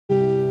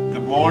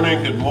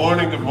Good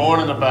morning,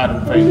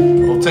 abiding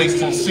faith. Oh,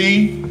 taste and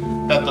see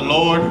that the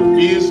Lord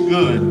is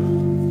good.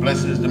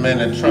 Blessed is the man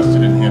that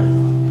trusted in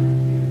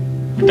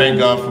him. We thank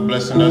God for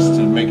blessing us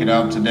to make it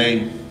out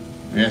today.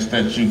 We ask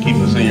that you keep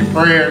us in your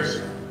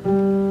prayers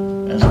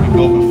as we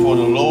go before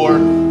the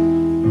Lord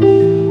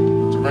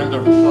to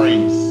render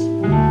praise.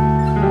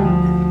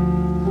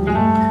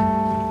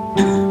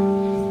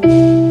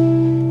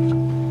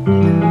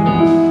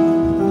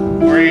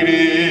 Great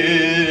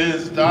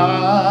is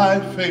thy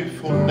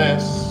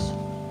faithfulness,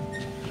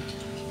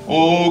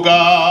 O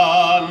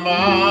God,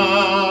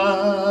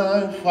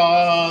 my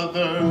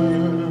Father.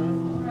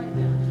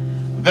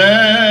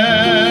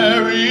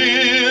 There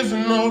is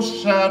no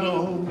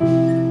shadow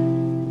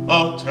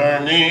of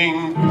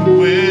turning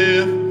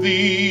with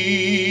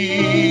thee.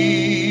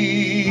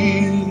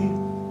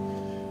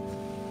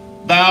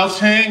 Thou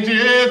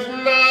changest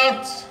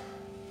not,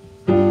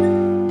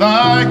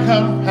 thy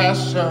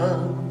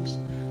compassions,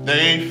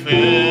 they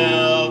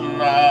fail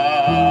not.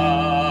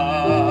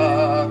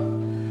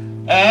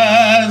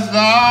 As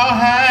thou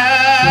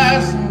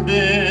hast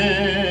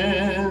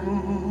been,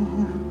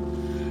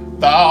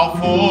 thou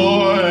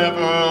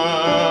forever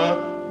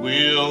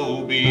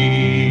will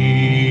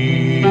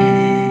be.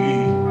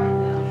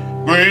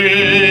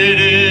 Great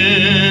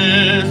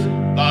is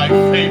thy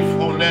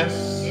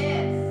faithfulness.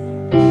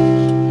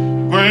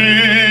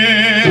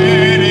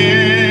 Great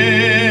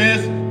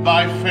is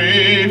thy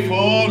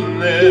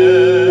faithfulness.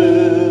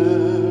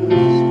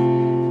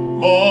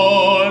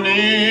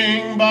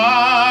 Morning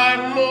by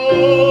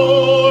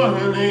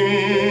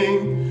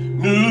morning,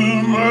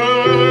 new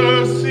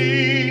mercies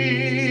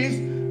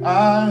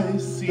I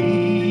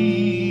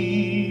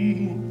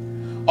see.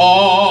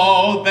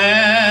 All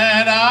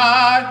that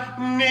I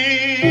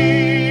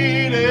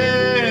needed,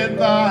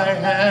 thy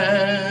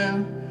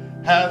hand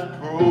hath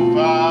provided.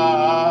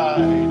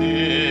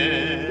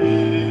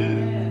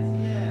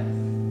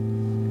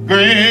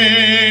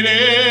 Great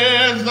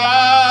is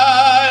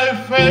thy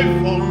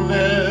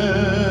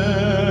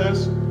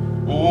faithfulness,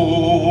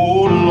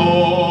 O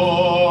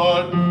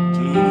Lord,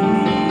 to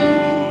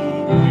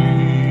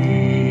me.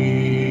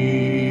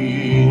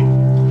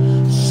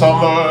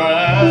 Summer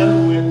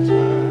and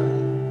winter,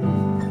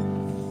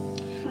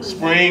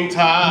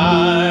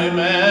 springtime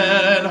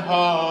and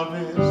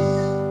harvest,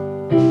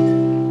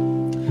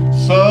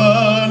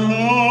 sun,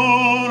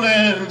 moon,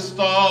 and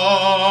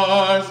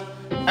stars,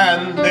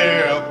 and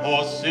their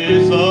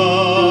courses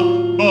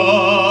above,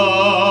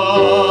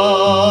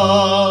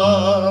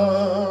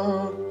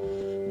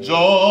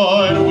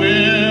 join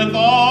with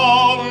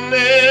all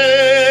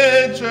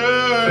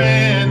nature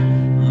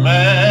in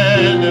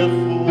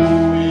manifold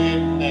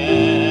witness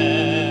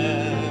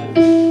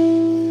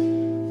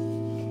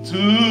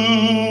to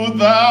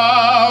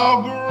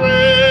thou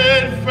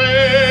great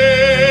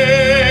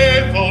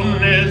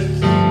faithfulness,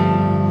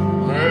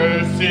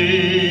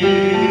 mercy,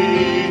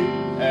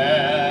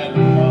 and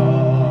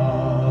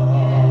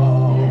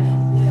love.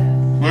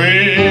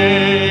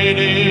 Great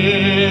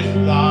is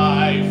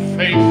thy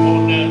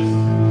faithfulness.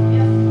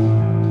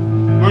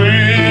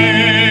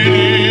 Great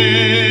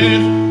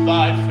is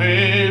thy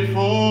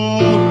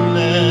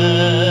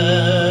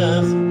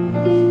faithfulness.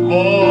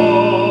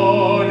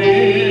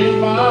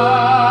 Morning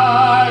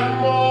by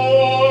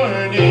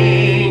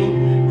morning,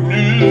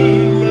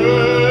 new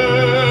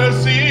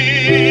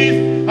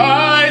mercies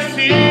I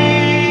see.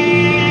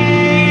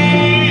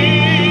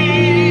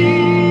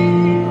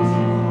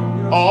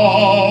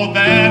 All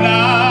that I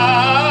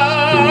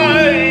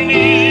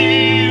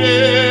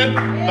needed,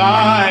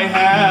 thy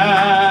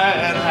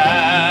hand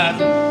hath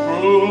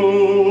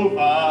provided.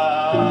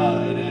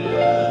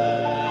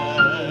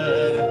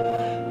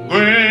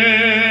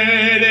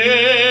 Great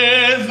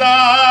is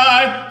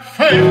thy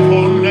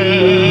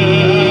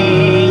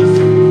faithfulness.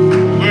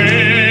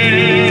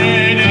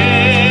 Great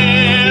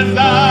is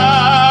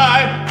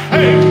thy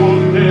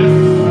faithfulness.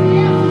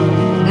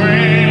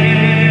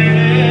 Great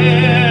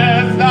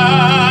is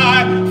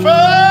thy faithfulness,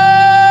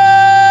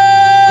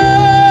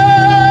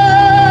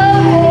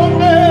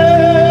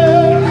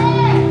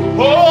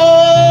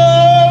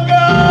 oh God,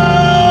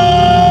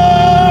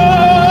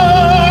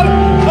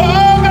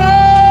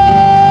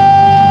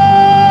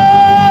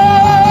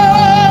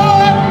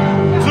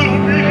 to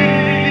me.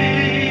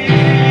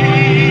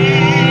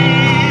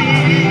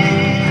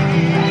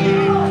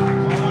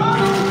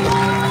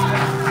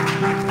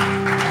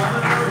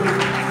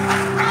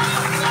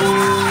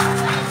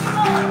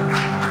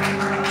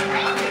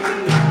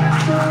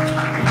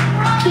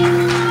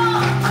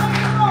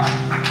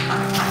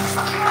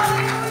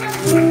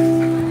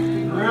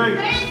 Great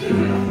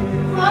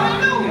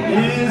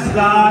is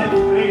thy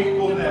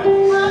faithfulness.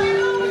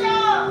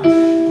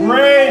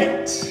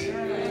 Great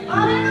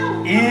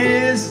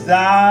is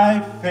thy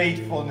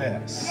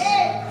faithfulness.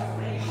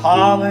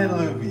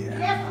 Hallelujah.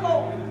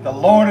 The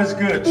Lord is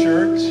good,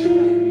 church.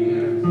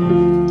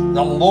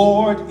 The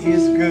Lord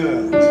is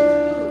good.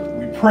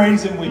 We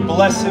praise him, we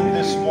bless him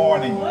this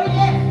morning.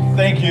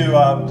 Thank you,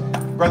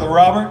 Brother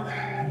Robert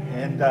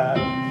and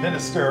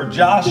Minister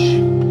Josh,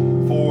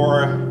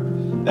 for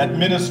that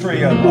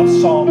ministry of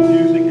psalm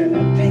music. And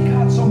I thank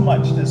God so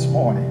much this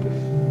morning.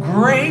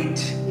 Great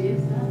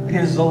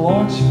is the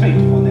Lord's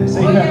faithfulness.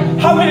 Amen.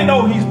 How many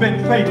know He's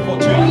been faithful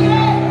to you?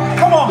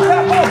 Come on,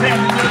 clap those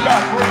hands and give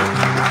God praise.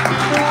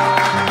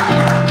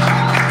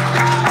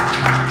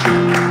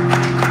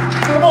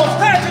 Come on,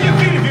 stand to your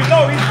feet if you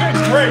know He's been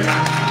great.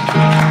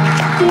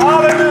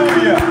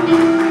 Hallelujah.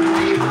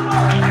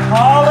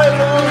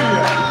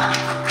 Hallelujah.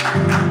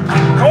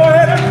 Go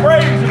ahead and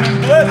praise Him and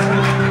bless Him.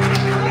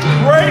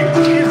 Great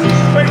is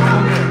His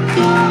faithfulness.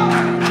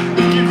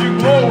 We give you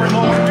glory,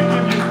 Lord. We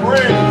give you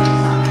praise.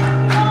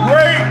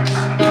 Great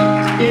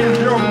is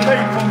your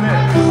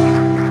faithfulness.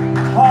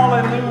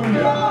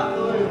 Hallelujah.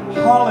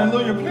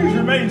 Hallelujah. Please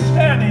remain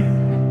standing.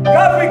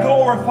 God, we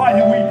glorify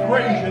you. We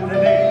praise you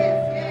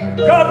today.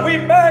 God, we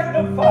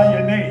magnify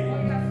your name.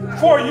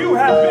 For you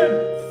have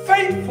been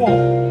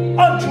faithful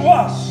unto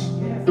us.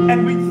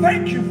 And we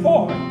thank you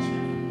for it.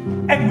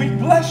 And we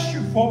bless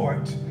you for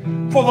it.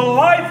 For the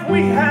life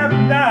we have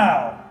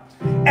now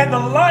and the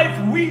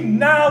life we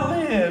now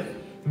live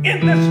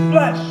in this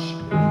flesh,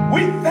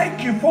 we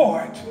thank you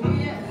for it.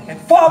 And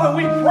Father,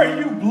 we pray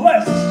you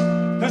bless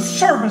the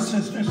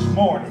services this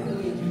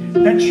morning,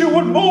 that you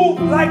would move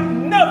like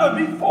never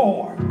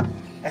before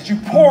as you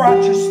pour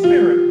out your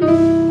Spirit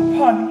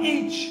upon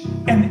each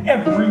and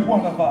every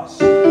one of us.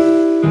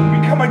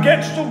 We come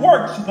against the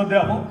works of the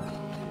devil.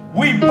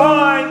 We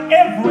bind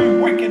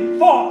every wicked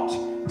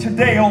thought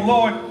today, oh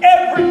Lord,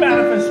 every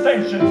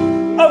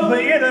manifestation of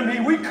the enemy,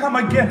 we come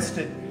against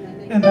it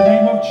in the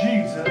name of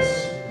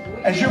Jesus.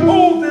 As you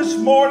move this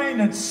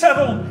morning and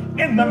settle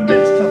in the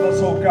midst of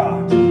us, oh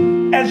God,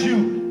 as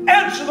you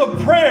answer the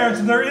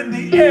prayers that are in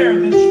the air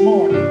this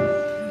morning,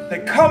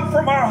 that come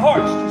from our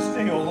hearts this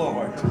day, oh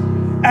Lord,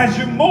 as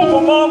you move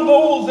among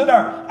those that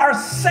are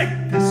sick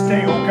this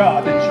day, oh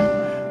God, that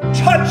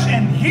you touch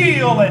and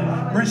heal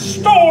and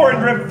restore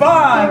and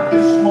revive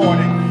this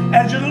morning,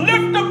 as you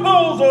lift up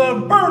those that are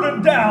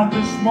burdened down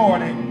this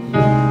morning,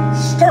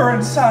 stir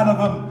inside of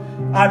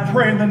them, I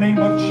pray in the name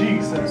of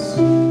Jesus.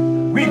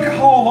 We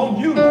call on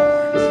you,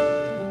 Lord.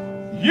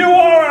 You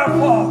are our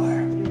Father,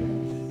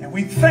 and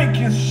we thank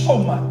you so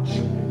much,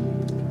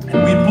 and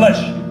we bless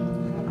you.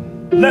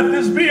 Let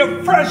this be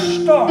a fresh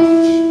start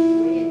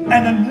and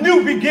a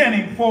new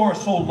beginning for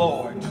us, oh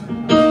Lord.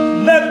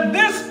 Let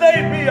this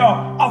day be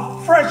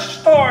a fresh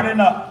start and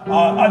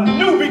a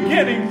new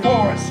beginning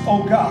for us,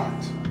 oh God.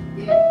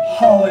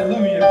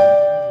 Hallelujah.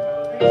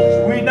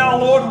 As we now,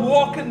 Lord,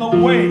 walk in the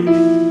way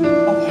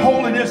of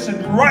holiness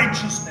and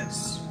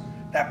righteousness,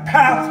 that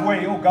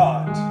pathway, oh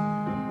God,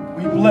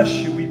 we bless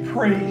you, we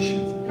praise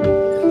you.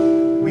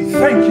 We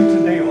thank you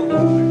today, oh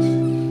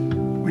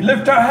Lord. We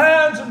lift our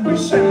hands and we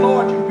say,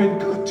 Lord, you've been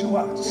good to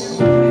us.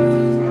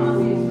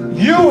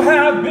 You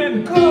have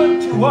been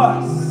good to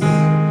us.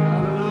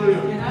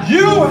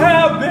 You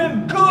have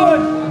been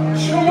good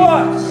to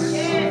us.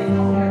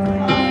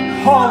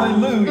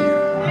 Hallelujah.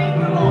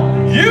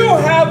 You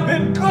have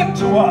been good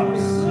to us.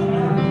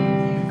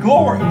 We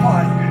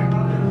glorify you.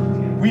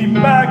 We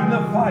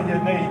magnify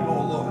your name, O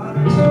Lord.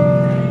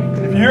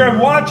 If you're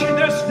watching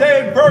this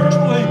day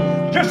virtually,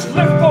 just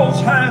lift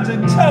those hands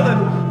and tell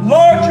him,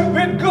 Lord, you've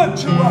been good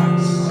to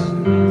us.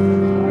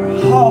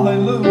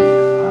 Hallelujah.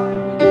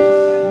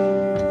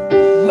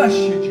 Bless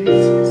you,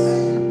 Jesus.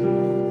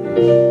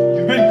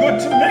 You've been good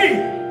to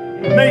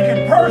me. Make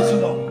it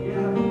personal.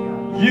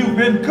 You've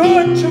been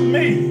good to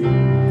me.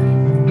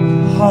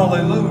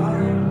 Hallelujah.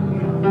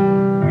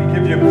 We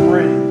give you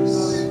praise.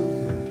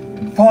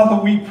 And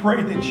Father, we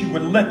pray that you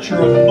would let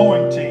your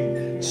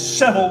anointing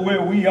settle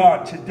where we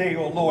are today,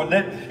 oh Lord.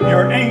 Let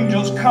your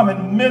angels come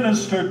and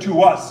minister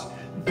to us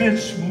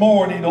this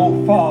morning,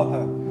 oh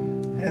Father.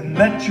 And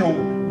let your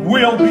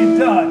will be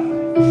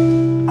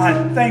done. I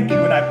thank you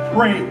and I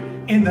pray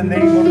in the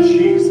name of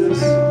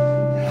Jesus.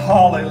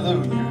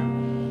 Hallelujah.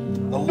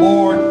 The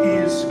Lord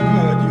is good.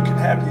 You can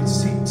have your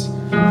seats.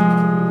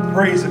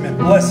 Praise him and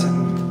bless him.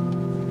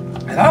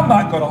 And I'm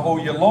not going to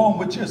hold you long,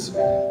 but just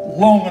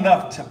long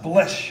enough to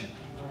bless you.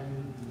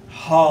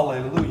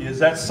 Hallelujah. As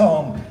that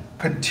song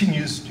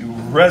continues to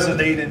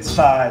resonate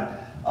inside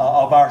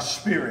of our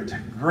spirit.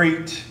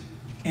 Great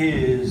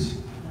is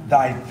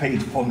thy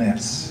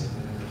faithfulness.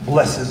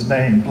 Bless his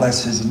name.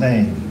 Bless his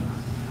name.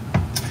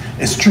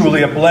 It's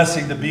truly a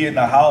blessing to be in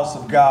the house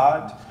of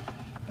God.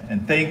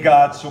 And thank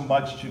God so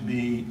much to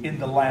be in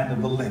the land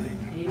of the living.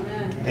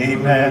 Amen.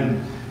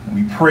 Amen. And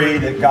we pray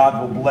that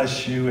God will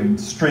bless you and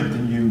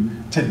strengthen you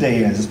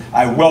today. As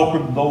I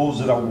welcome those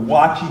that are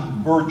watching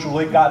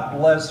virtually, God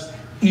bless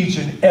each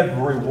and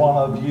every one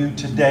of you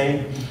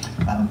today.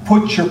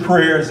 Put your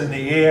prayers in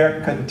the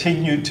air.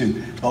 Continue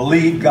to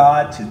believe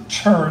God to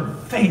turn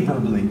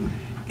favorably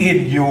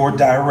in your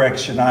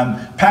direction.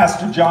 I'm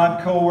Pastor John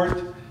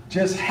Cowart.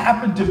 Just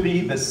happened to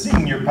be the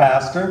senior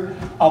pastor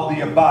of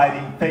the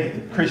Abiding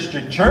Faith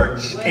Christian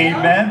Church.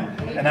 Amen.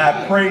 And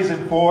I praise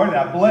him for it.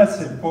 I bless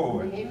him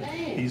for it.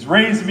 He's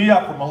raised me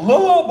up from a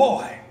little old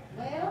boy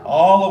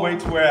all the way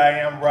to where I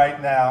am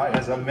right now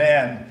as a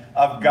man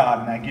of God.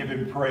 And I give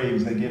him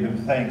praise. I give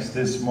him thanks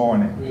this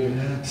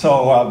morning.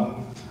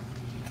 So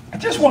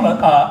just want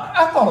to,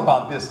 I thought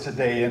about this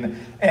today, and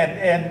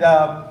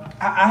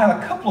I had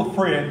a couple of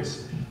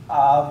friends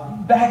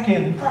back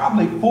in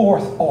probably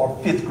fourth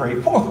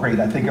grade,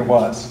 I think it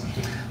was.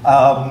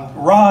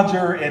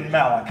 Roger and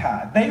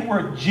Malachi. They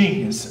were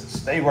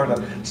geniuses. They were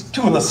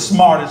two of the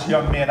smartest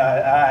young men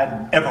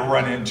I'd ever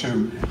run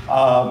into.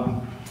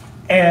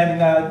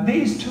 And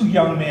these two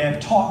young men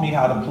taught me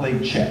how to play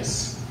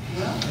chess.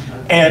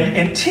 And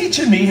in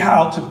teaching me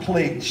how to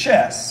play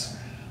chess,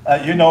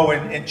 you know,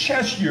 in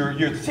chess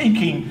you're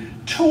thinking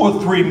 2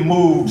 or 3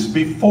 moves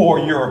before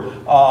your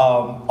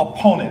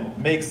opponent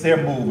makes their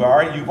move, all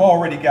right? You've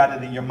already got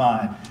it in your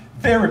mind.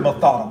 Very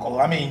methodical.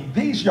 I mean,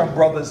 these young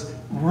brothers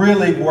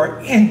really were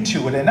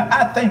into it, and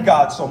I thank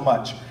God so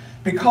much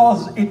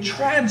because it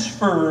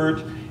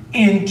transferred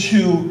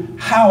into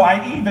how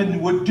I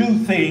even would do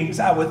things.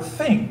 I would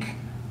think,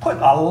 put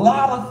a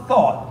lot of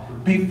thought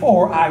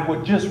before I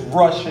would just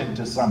rush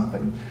into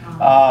something.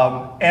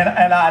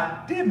 And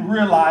I didn't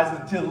realize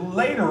until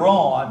later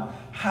on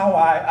how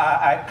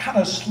I kind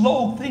of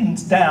slowed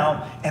things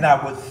down and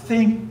I would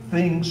think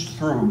things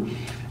through.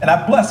 And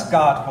I bless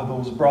God for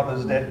those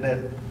brothers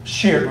that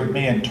shared with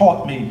me and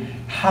taught me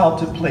how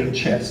to play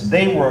chess.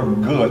 They were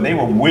good. They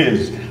were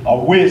whiz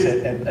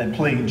at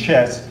playing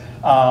chess.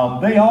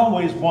 They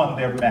always won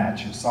their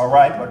matches, all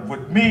right? But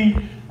with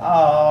me,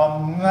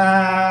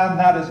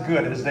 not as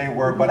good as they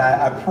were. But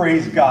I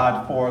praise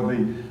God for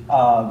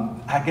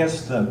I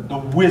guess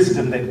the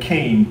wisdom that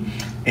came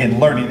in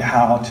learning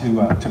how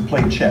to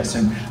play chess.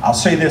 And I'll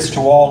say this to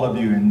all of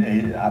you,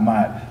 and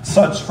my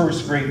son's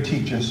first grade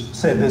teachers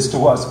said this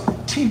to us: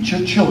 teach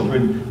your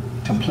children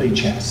to play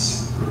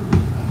chess.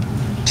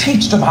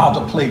 Teach them how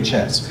to play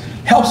chess.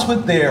 Helps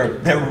with their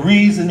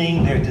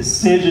reasoning, their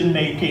decision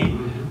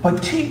making.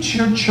 But teach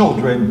your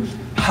children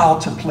how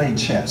to play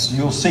chess.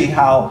 You'll see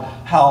how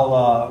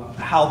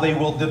they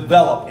will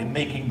develop in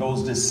making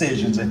those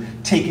decisions and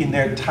taking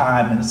their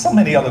time, and so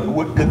many other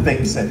good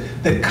things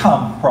that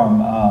come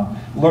from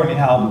learning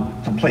how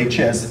to play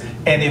chess.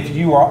 And if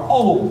you are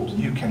old,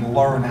 you can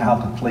learn how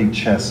to play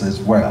chess as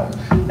well.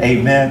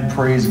 Amen.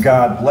 Praise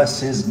God.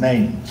 Bless his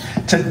name.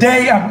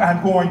 Today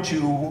I'm going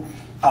to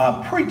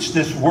preach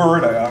this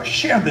word,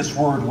 share this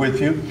word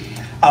with you.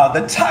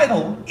 The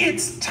title,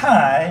 It's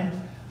Time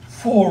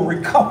for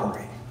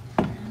Recovery.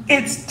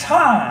 It's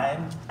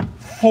time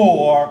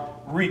for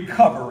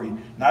recovery.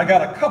 Now, I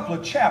got a couple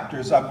of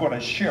chapters I'm going to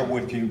share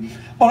with you,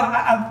 but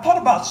I thought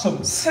about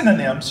some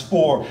synonyms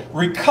for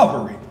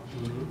recovery: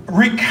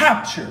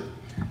 recapture,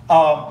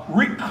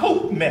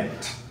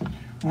 recoupment,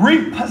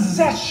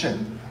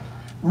 repossession,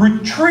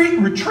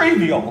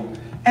 retrieval,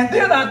 and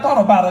then I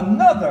thought about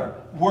another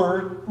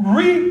word,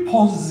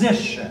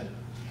 reposition.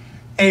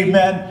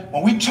 Amen.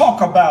 When we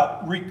talk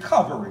about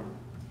recovery,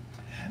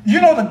 you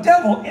know, the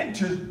devil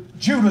entered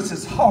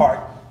Judas's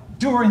heart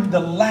during the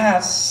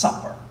Last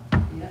Supper.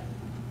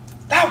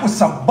 That was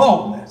some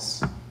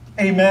boldness.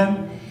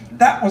 Amen.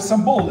 That was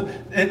some boldness.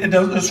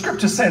 The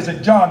scripture says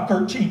in John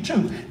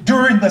 13:2,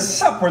 during the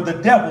supper, the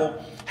devil,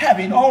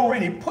 having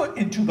already put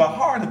into the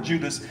heart of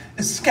Judas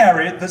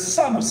Iscariot, the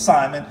son of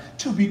Simon,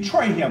 to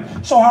betray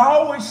him. So I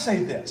always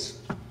say this: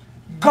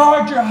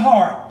 guard your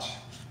heart.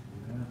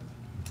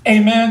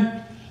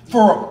 Amen.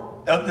 For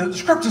the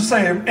scriptures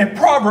say in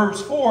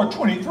Proverbs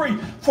 4:23,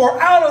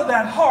 for out of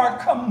that heart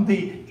come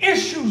the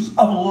issues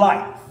of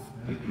life.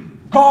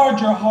 Guard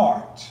your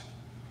heart.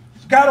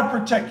 You've got to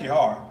protect your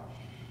heart.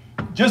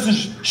 Just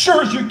as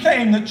sure as you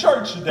came to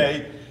church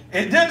today,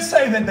 it didn't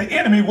say that the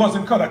enemy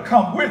wasn't going to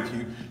come with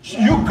you. So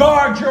you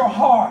guard your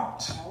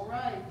heart. All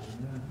right.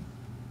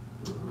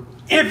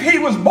 If he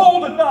was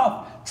bold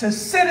enough to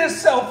set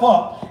himself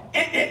up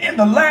in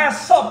the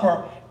Last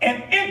Supper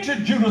and enter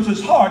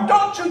Judas's heart,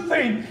 don't you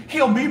think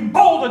he'll be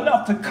bold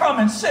enough to come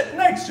and sit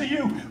next to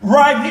you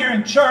right here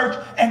in church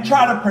and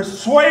try to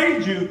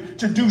persuade you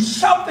to do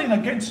something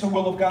against the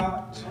will of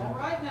God? All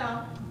right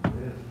now.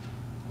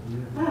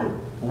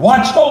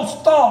 Watch those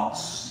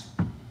thoughts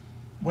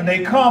when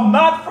they come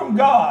not from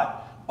God,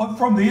 but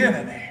from the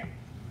enemy.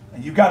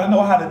 And you got to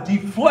know how to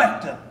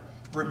deflect them,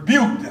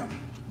 rebuke them,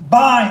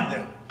 bind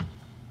them.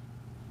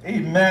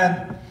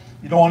 Amen.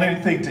 You don't want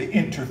anything to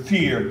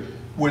interfere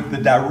with the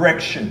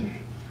direction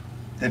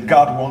that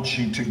God wants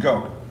you to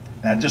go.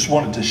 And I just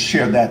wanted to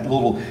share that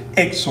little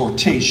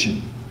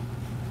exhortation.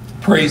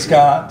 Praise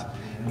God.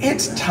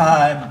 It's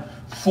time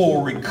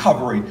for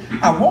recovery.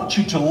 I want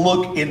you to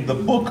look in the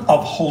book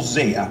of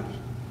Hosea.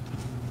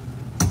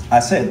 I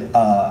said,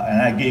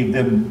 and I gave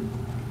them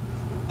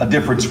a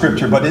different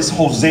scripture, but it's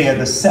Hosea,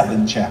 the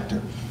 7th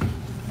chapter.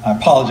 I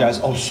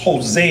apologize. Oh,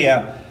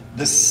 Hosea,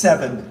 the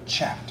 7th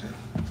chapter.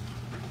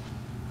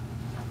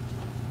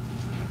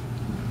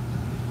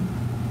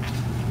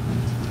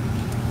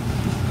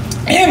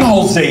 In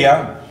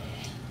Hosea,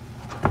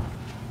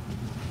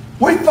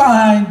 we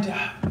find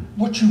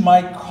what you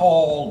might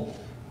call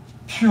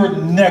pure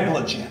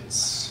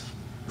negligence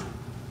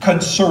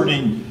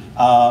concerning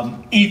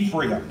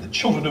Ephraim, the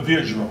children of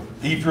Israel,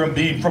 Ephraim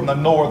being from the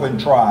northern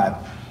tribe.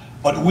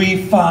 But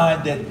we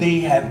find that they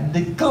have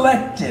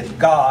neglected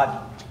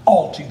God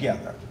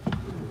altogether.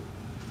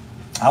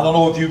 I don't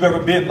know if you've ever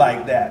been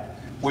like that,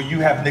 where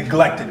you have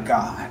neglected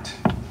God.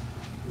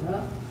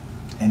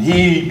 And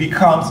he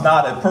becomes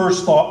not a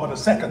first thought, but a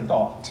second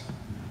thought.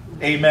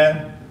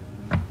 Amen.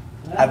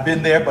 I've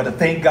been there, but I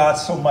thank God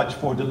so much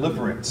for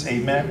deliverance.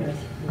 Amen.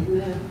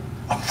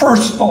 A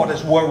first thought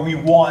is where we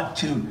want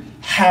to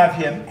have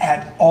him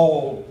at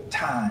all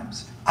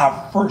times.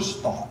 Our first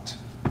thought.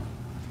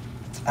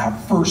 Our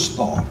first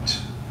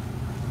thought.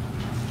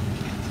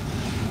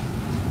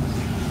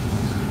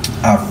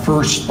 Our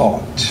first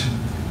thought.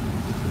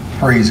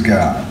 Praise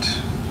God.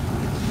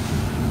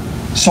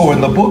 So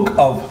in the book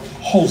of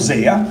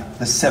Hosea,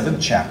 the 7th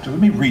chapter, let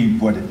me read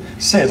what it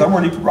says. I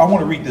want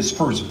to read this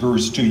first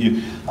verse to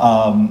you.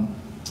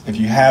 If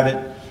you have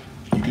it,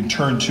 you can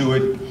turn to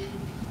it.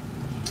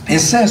 It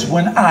says,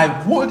 when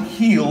I would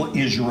heal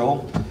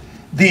Israel,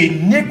 the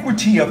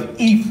iniquity of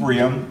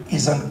Ephraim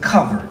is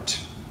uncovered,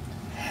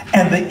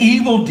 and the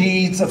evil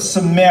deeds of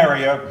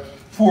Samaria,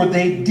 for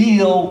they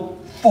deal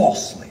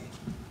falsely.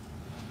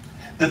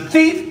 The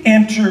thief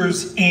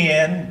enters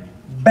in,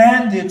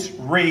 bandits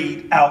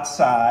raid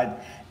outside,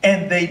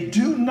 and they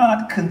do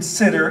not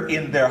consider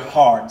in their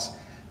hearts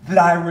that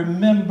I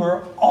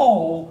remember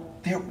all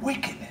their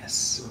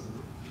wickedness.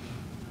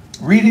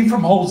 Reading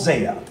from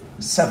Hosea,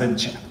 7th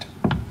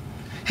chapter.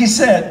 He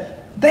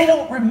said, they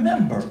don't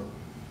remember.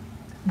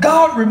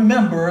 God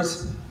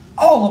remembers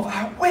all of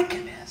our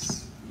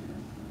wickedness.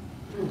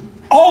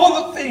 All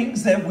of the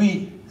things that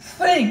we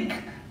think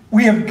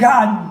we have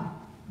gotten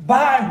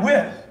by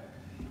with.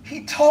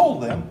 He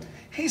told them,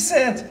 he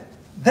said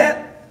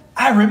that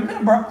I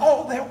remember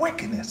all their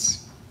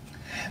wickedness.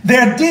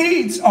 Their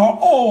deeds are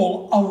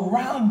all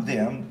around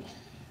them.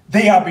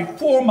 They are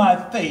before my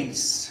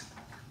face.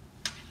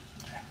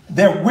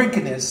 Their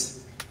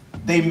wickedness,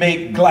 they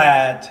make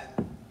glad.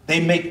 They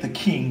make the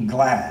king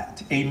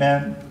glad.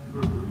 Amen.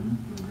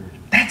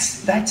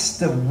 That's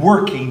the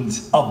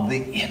workings of the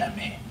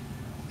enemy.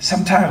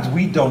 Sometimes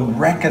we don't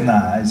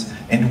recognize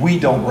and we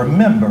don't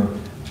remember.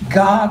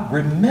 God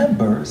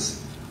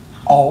remembers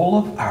all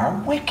of our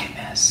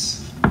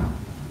wickedness.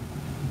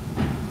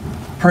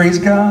 Praise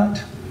God.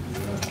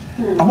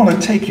 I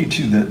want to take you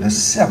to the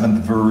 7th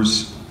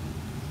verse.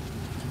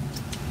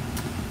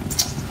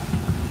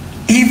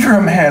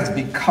 Ephraim has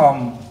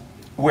become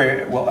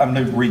where, well, I'm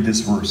going to read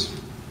this verse.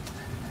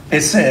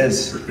 It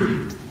says,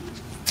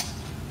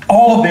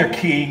 all of their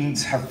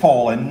kings have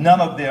fallen. None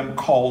of them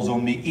calls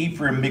on me.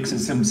 Ephraim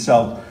mixes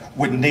himself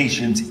with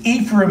nations.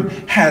 Ephraim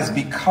has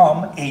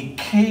become a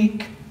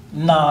cake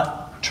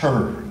not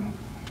turned.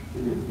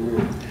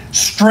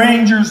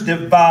 Strangers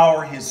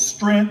devour his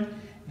strength,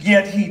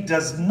 yet he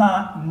does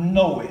not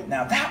know it.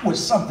 Now that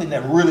was something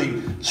that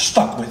really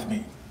stuck with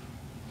me.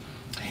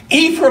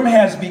 Ephraim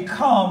has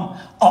become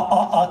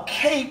a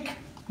cake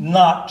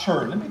not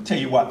turned. Let me tell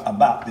you what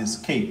about this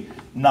cake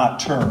not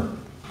turned.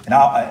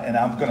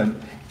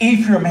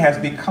 Ephraim has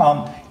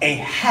become a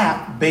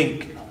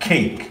half-baked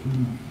cake.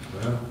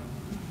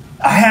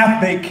 A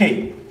half-baked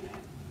cake.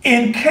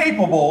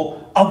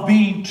 Incapable of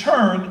being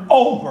turned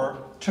over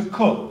to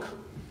cook.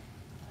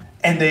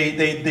 And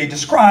they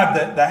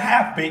describe the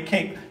half-baked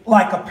cake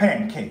like a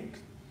pancake.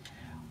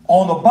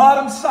 On the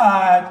bottom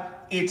side,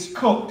 it's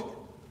cooked.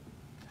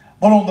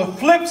 But on the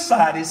flip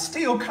side, it's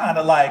still kind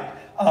of like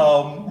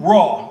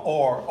raw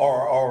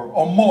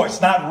or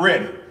moist, not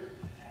ready.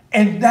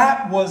 And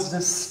that was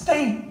the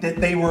state that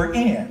they were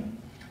in.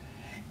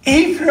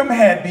 Ephraim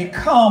had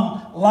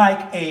become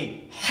like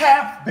a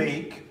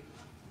half-baked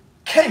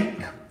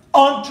cake,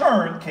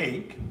 unturned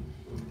cake,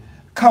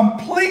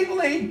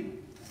 completely,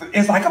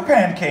 it's like a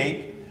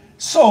pancake.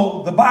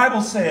 So the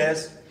Bible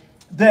says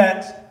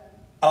that,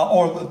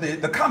 or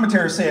the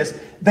commentary says,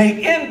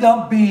 they end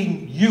up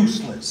being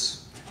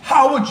useless.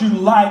 How would you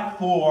like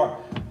for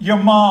your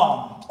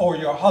mom or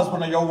your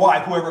husband or your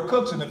wife, whoever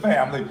cooks in the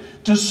family,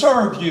 to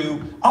serve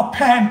you a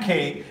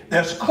pancake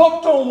that's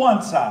cooked on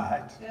one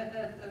side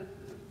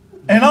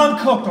and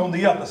uncooked on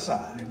the other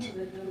side?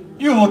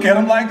 You look at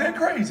them like they're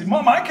crazy.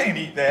 Mom, I can't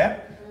eat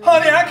that.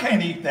 Honey, I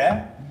can't eat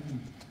that.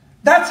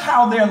 That's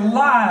how their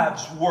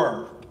lives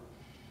were.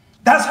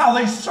 That's how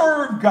they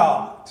served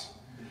God.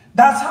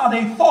 That's how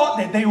they thought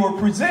that they were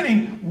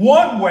presenting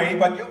one way,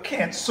 but you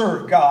can't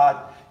serve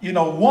God. You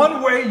know,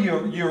 one way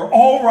you're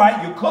all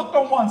right, you're cooked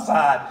on one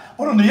side,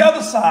 but on the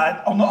other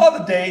side, on the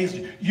other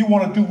days, you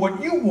want to do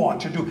what you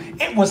want to do.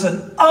 It was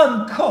an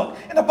uncooked.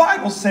 And the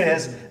Bible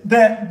says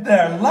that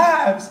their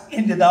lives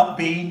ended up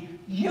being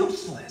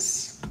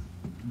useless.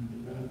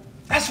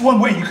 That's one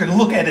way you can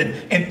look at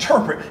it,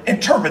 interpret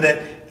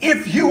that.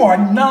 If you are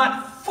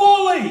not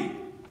fully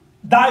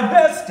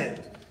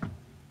divested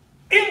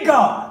in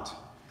God,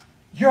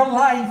 your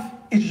life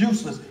is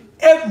useless.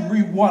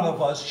 Every one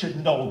of us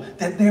should know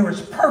that there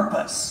is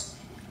purpose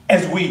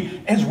as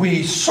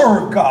we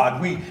serve God.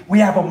 We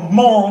have a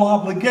moral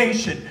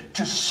obligation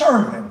to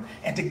serve him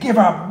and to give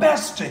our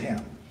best to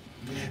him.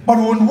 But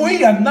when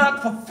we are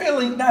not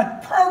fulfilling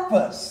that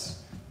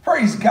purpose,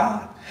 praise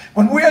God,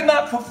 when we are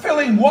not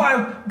fulfilling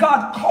why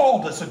God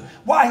called us and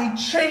why he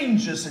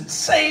changed us and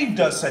saved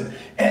us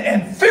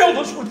and filled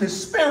us with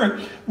his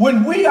Spirit,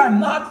 when we are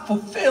not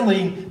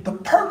fulfilling the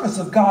purpose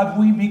of God,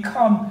 we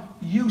become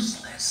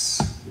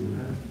useless.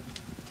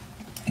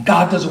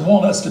 God doesn't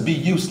want us to be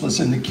useless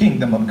in the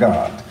kingdom of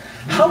God.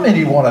 How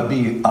many want to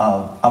be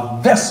a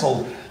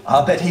vessel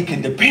that he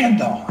can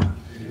depend on?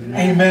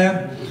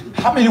 Amen.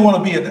 How many want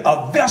to be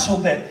a vessel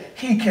that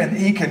he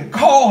can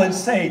call and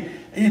say,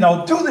 you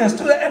know, do this,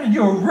 do that. I mean,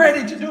 you're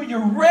ready to do,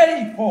 you're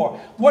ready for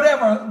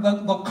whatever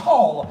the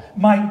call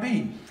might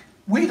be.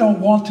 We don't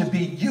want to be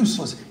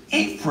useless.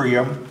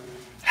 Ephraim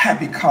had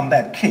become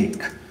that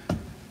cake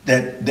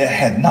that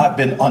had not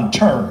been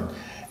unturned.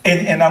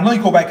 And I'm going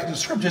to go back to the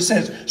scripture. It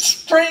says,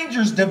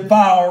 strangers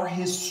devour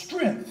his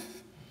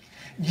strength,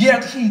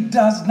 yet he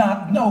does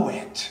not know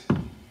it.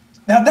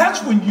 Now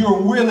that's when you're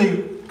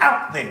really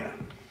out there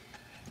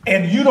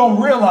and you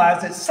don't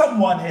realize that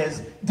someone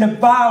has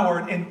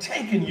devoured and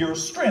taken your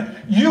strength.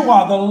 You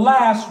are the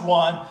last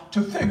one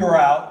to figure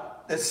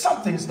out that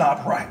something's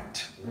not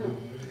right.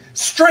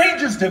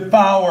 Strangers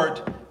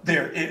devoured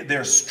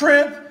their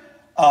strength.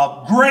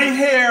 Gray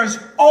hairs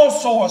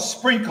also are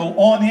sprinkled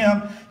on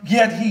him,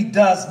 yet he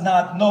does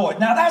not know it.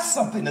 Now that's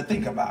something to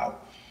think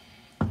about.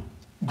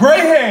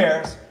 Gray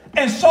hairs,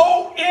 and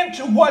so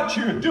into what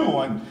you're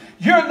doing,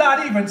 you're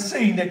not even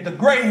seeing that the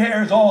gray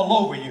hair is all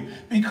over you,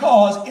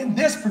 because in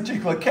this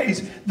particular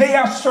case, they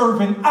are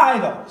serving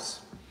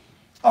idols.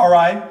 All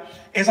right?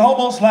 It's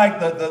almost like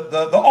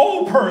the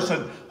old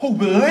person who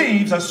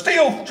believes or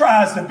still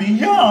tries to be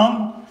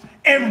young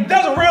and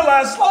doesn't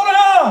realize, slow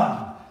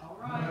down.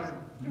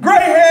 Gray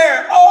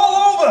hair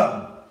all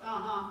over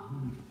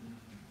them.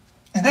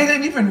 And they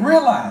didn't even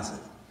realize it.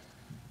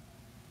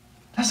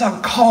 That's how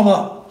caught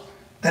up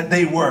that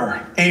they were.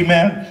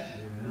 Amen.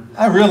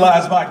 I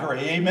realize my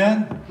gray.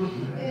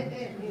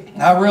 Amen.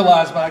 I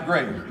realize my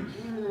gray.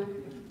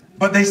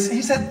 But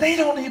he said they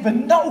don't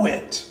even know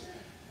it.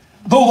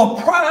 Though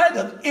the pride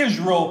of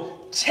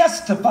Israel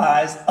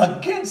testifies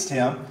against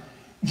him,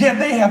 yet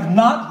they have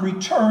not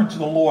returned to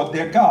the Lord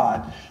their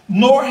God,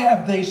 nor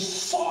have they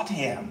sought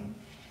him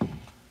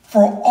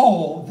for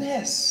all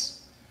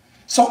this.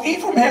 So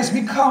Ephraim has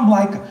become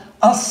like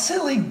a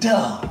silly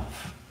dove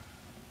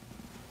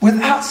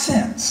without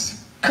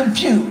sense,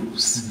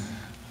 confused.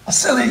 A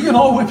silly, you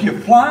know, if you're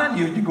flying,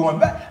 you're going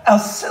back. A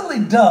silly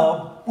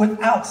dove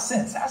without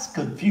sense. That's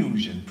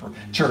confusion for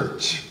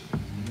church.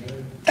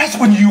 That's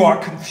when you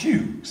are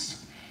confused.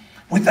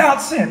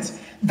 Without sense.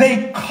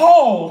 They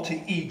call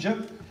to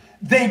Egypt.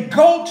 They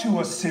go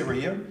to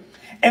Assyria.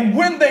 And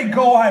when they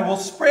go, I will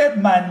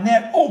spread my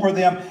net over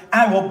them.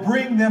 I will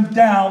bring them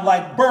down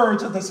like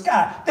birds of the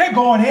sky. They're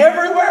going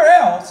everywhere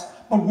else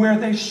but where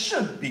they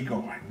should be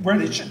going. Where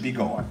they should be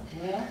going.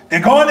 Yeah. They're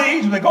going to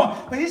Egypt. They're going.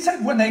 But he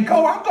said, when they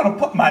go, I'm going to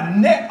put my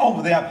net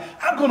over them.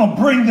 I'm going to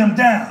bring them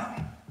down.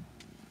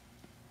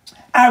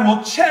 I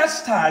will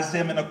chastise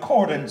them in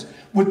accordance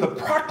with the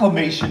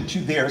proclamation to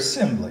their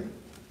assembly.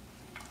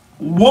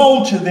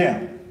 Woe to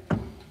them,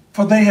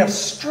 for they have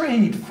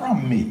strayed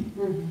from me.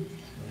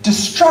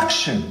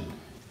 Destruction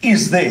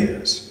is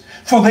theirs,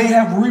 for they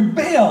have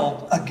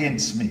rebelled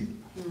against me.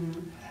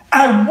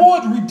 I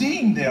would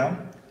redeem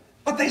them,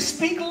 but they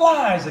speak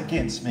lies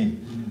against me.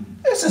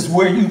 This is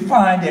where you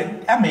find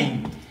it. I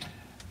mean,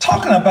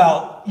 talking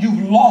about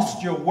you've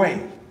lost your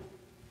way.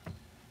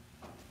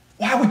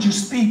 Why would you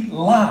speak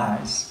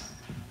lies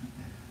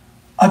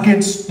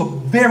against the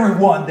very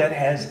one that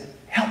has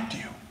helped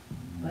you?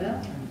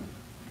 Well,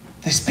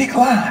 they speak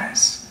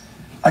lies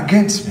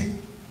against me.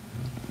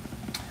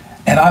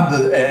 And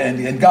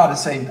and God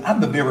is saying,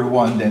 I'm the very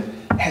one that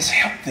has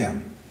helped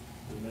them.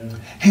 Amen.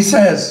 He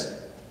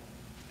says,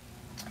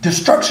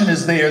 destruction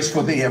is theirs,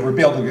 for they have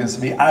rebelled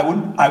against me.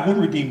 I would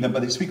redeem them,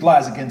 but they speak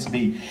lies against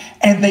me.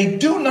 And they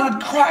do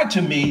not cry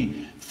to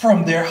me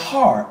from their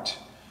heart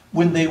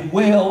when they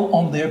wail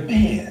on their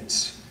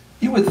beds.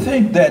 You would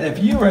think that if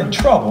you were in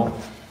trouble,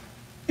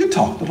 you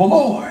talk to the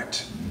Lord.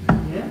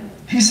 Yeah.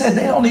 He said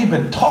they don't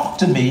even talk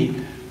to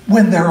me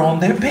when they're on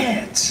their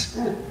beds.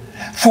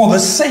 For the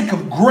sake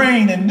of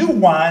grain and new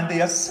wine,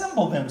 they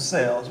assemble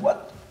themselves,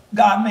 what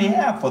God may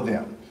have for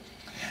them.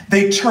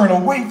 They turn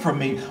away from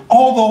me.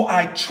 Although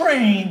I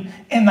train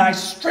and I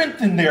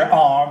strengthen their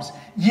arms,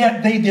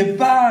 yet they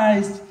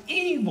devised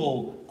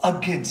evil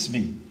against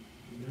me.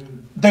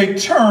 They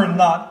turn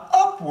not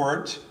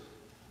upward.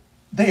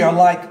 They are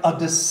like a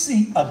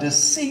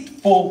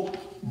deceitful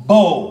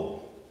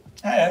bow.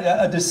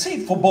 A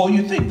deceitful bow.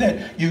 You think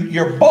that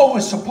your bow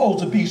is supposed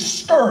to be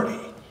sturdy,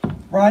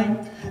 right?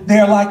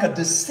 They're like a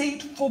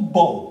deceitful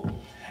bow.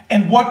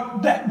 And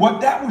what that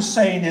was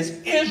saying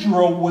is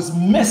Israel was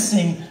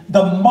missing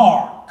the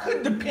mark.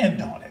 Couldn't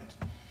depend on it.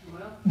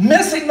 Well,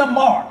 missing the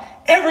mark.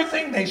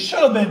 Everything they should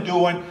have been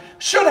doing,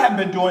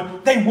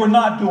 they were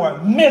not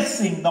doing.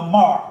 Missing the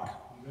mark.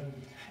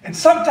 And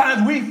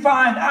sometimes we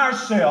find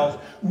ourselves,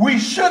 we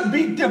should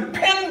be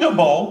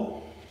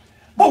dependable,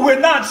 but we're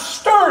not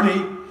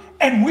sturdy,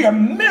 and we are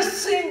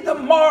missing the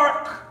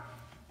mark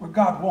where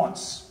God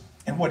wants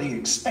and what he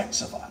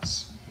expects of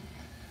us.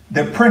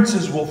 Their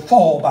princes will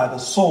fall by the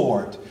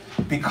sword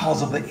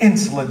because of the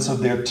insolence of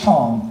their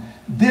tongue.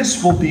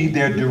 This will be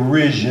their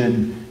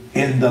derision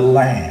in the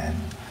land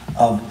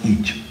of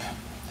Egypt.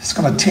 It's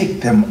going to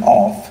take them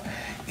off.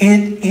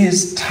 It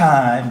is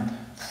time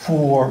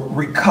for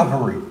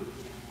recovery.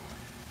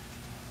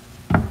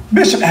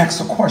 Bishop asked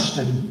a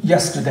question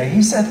yesterday.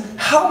 He said,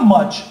 how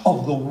much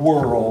of the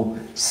world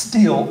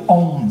still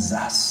owns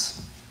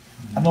us?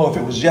 I don't know if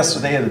it was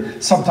yesterday or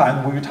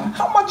sometime we were talking.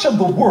 How much of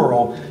the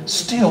world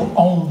still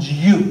owns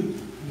you?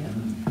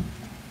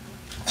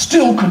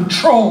 Still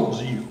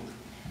controls you?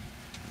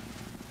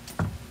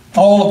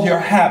 All of your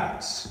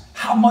habits.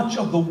 How much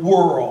of the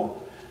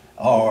world,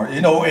 or, you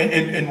know,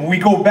 and we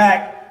go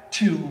back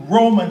to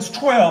Romans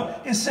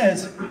 12, it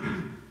says,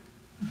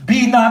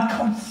 be not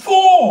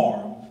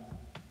conformed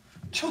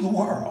to the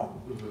world,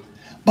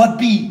 but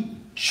be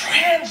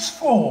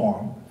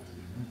transformed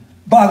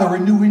by the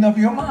renewing of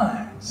your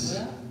minds.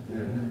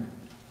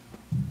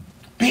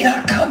 Be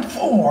not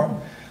conformed,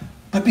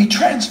 but be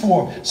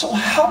transformed. So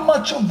how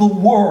much of the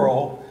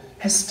world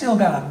has still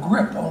got a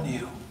grip on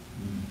you?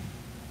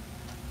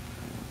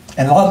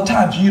 And a lot of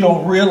times you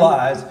don't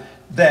realize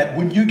that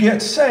when you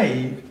get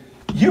saved,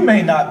 you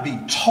may not be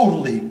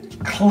totally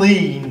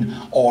clean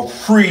or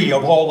free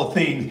of all the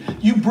things.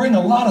 You bring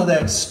a lot of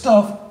that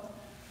stuff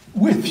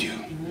with you.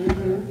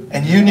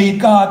 And you need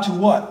God to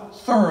what?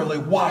 Thoroughly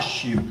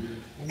wash you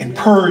and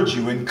purge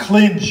you and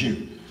cleanse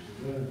you.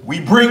 We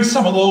bring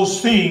some of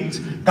those things.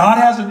 God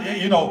hasn't,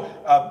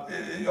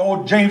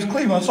 James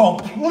Cleveland song,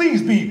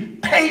 please be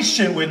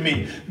patient with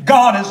me.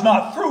 God is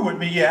not through with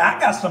me yet. I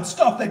got some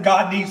stuff that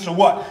God needs to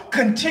what?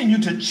 Continue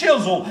to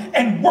chisel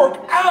and work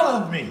out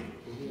of me.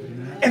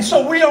 And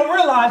so we don't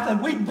realize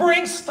that we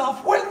bring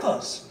stuff with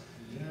us.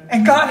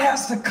 And God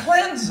has to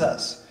cleanse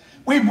us.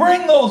 We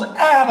bring those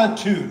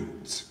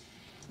attitudes,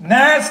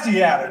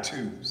 nasty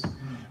attitudes.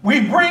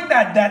 We bring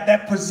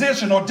that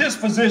position or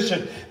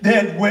disposition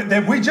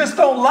that we just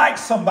don't like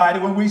somebody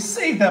when we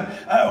see them.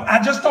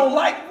 I just don't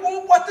like,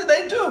 well, what did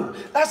they do?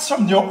 That's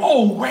from your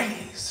old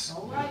ways.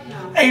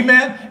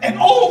 Amen. And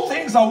old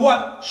things are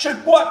what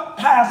should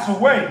pass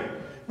away.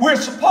 We're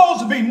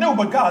supposed to be new,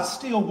 but God's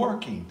still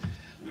working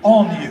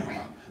on you,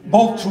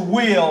 both to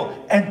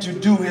will and to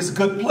do his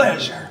good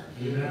pleasure.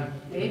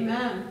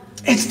 Amen.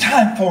 It's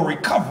time for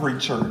recovery,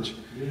 church.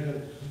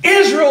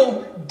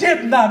 Israel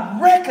did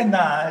not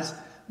recognize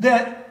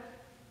that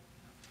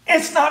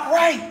it's not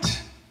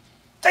right.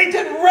 They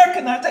didn't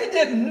recognize, they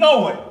didn't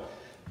know it,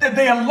 that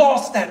they had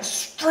lost that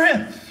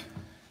strength.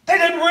 They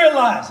didn't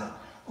realize it.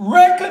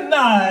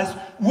 Recognize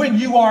when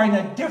you are in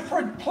a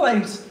different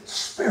place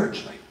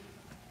spiritually.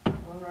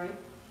 All right.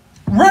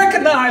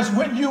 Recognize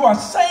when you are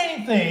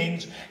saying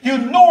things you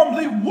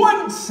normally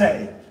wouldn't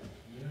say.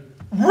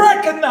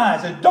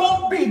 Recognize it.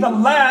 Don't be the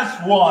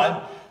last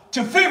one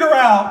to figure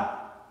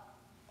out,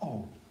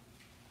 oh,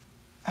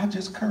 I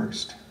just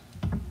cursed.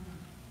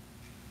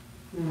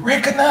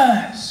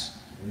 Recognize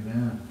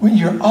when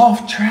you're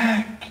off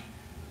track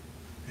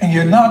and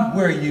you're not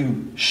where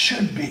you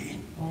should be.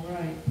 All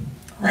right.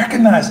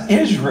 Recognize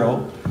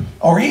Israel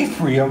or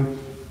Ephraim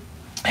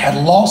had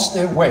lost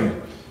their way,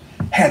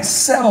 had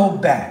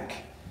settled back,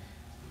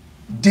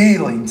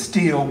 dealing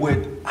still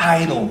with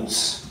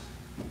idols.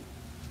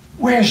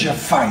 Where's your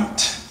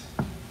fight?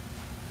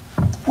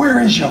 Where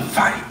is your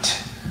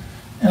fight?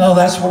 You know,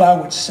 that's what I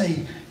would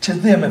say to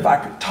them if I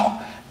could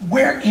talk.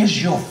 Where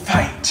is your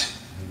fight?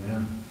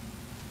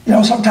 You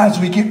know, sometimes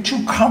we get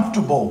too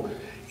comfortable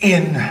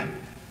in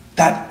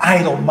that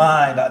idle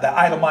mind. That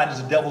idle mind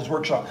is the devil's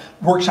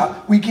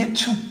workshop. We get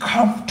too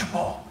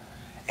comfortable.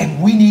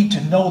 And we need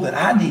to know that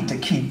I need to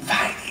keep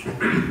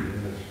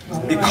fighting.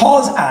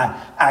 Because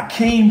I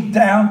came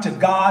down to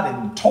God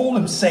and told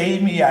him,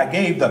 save me. I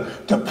gave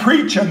the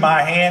preacher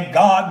my hand,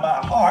 God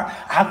my heart.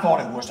 I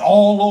thought it was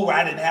all over.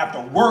 I didn't have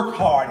to work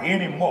hard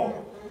anymore.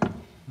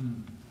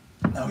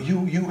 No,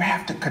 you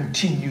have to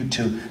continue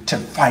to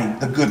fight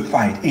the good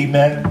fight.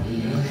 Amen?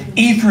 Amen.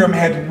 Ephraim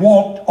had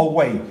walked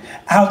away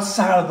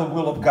outside of the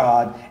will of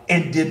God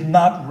and did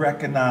not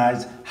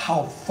recognize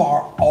how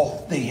far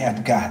off they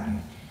had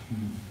gotten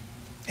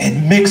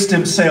and mixed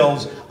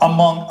themselves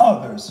among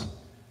others.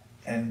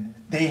 And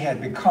they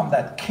had become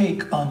that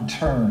cake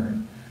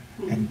unturned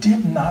and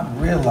did not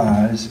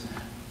realize,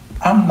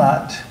 I'm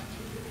not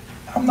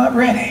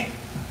ready.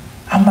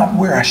 I'm not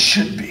where I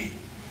should be.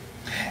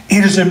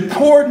 It is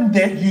important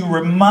that you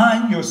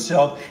remind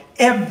yourself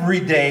every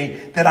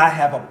day that I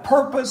have a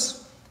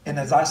purpose and,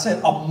 as I said,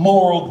 a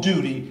moral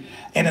duty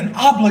and an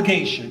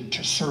obligation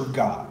to serve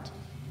God.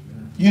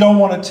 You don't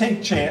want to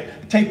take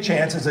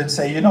chances and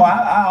say, you know,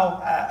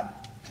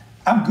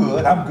 I'm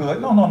good.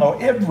 No.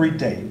 Every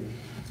day,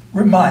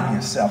 remind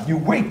yourself. You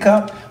wake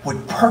up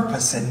with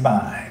purpose in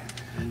mind.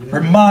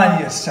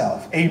 Remind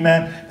yourself.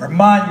 Amen.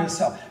 Remind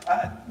yourself.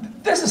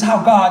 This is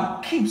how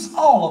God keeps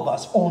all of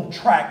us on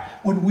track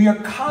when we are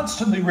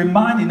constantly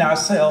reminding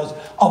ourselves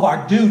of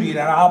our duty and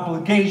our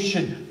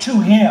obligation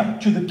to him,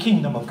 to the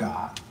kingdom of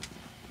God.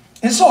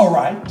 It's all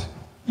right.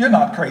 You're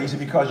not crazy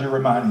because you're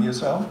reminding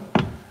yourself.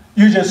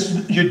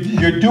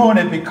 You're doing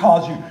it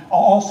because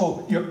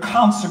you're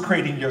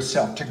consecrating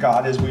yourself to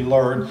God, as we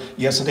learned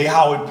yesterday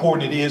how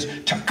important it is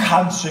to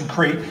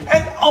consecrate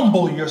and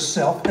humble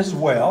yourself as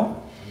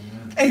well.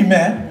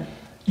 Amen.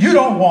 You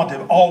don't want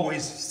to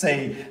always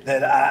say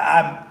that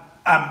I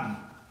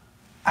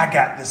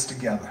got this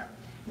together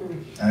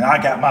and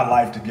I got my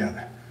life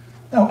together.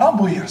 No,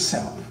 humble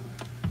yourself.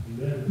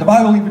 The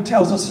Bible even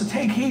tells us to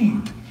take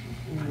heed.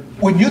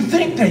 When you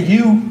think that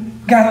you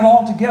got it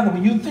all together,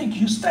 when you think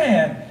you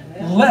stand,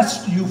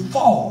 lest you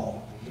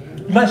fall,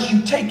 lest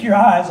you take your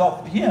eyes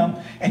off of him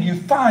and you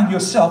find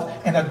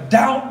yourself in a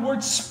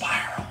downward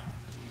spiral.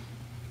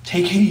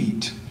 Take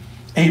heed.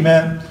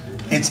 Amen.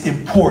 It's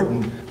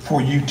important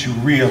for you to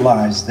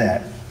realize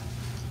that.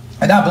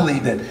 And I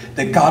believe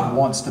that God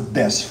wants the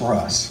best for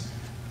us.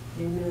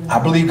 I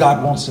believe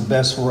God wants the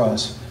best for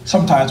us.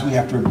 Sometimes we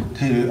have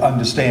to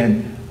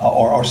understand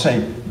or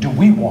say, do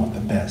we want the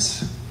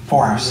best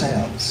for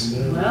ourselves?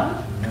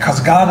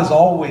 Because God is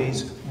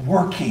always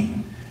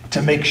working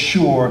to make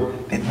sure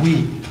that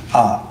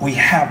we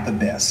have the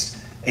best.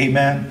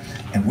 Amen.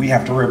 And we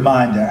have to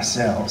remind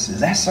ourselves, is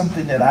that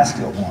something that I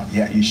still want?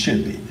 Yeah, it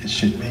should be. It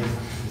should be.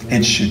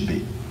 It should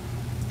be.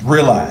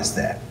 Realize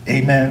that.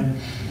 Amen.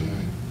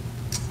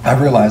 I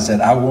realize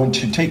that. I want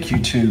to take you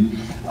to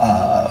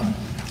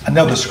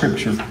another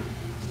scripture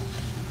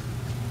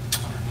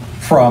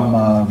from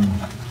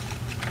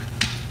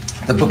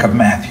the book of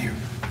Matthew.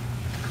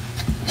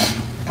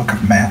 Book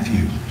of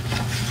Matthew.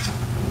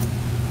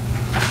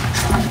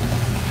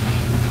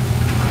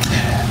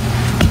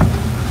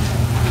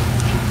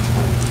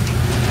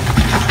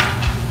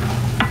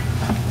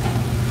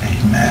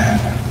 Amen.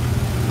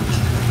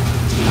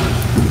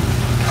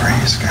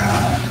 Praise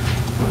God.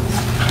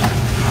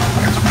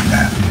 Where's my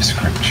Matthew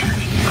scripture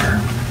here?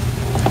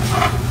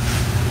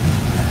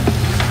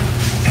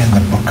 In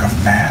the book of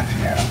Matthew.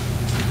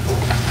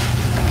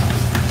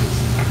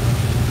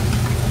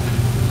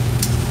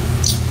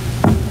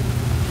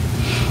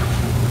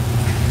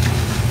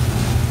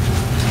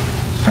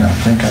 I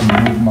think I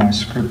moved my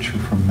scripture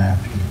from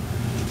Matthew.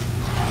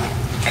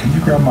 Can you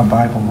grab my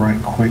Bible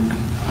right quick?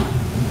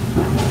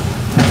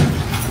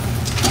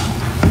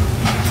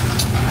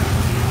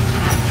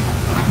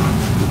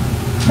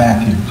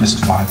 Matthew, just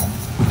the Bible.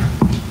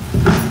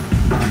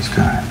 Praise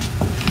God.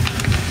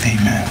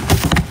 Amen.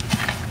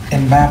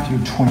 In Matthew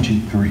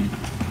 23.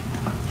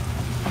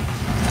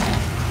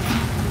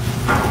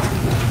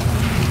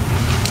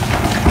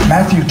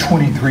 Matthew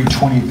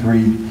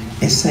 23:23,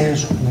 it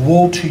says,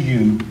 "Woe to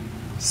you,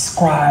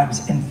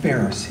 scribes and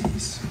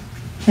Pharisees,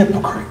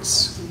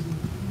 hypocrites,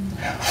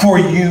 for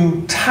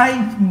you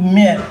tithe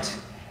mint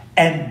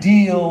and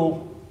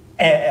dill,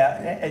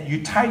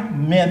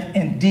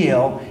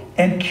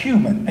 and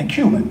cumin,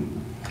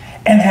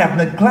 and have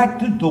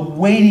neglected the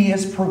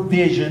weightiest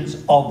provisions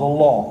of the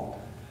law."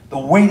 The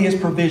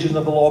weightiest provisions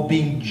of the law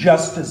being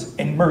justice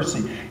and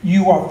mercy.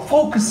 You are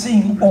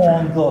focusing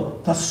on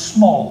the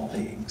small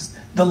things,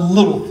 the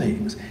little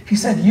things. He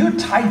said, you're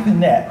tithing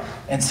that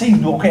and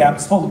seeing, okay, I'm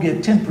supposed to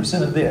get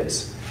 10% of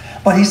this.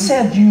 But he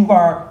said you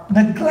are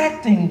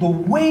neglecting the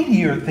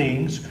weightier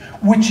things,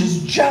 which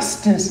is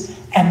justice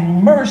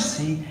and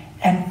mercy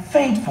and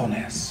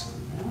faithfulness.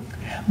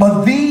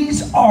 But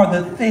these are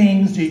the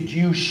things that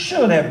you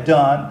should have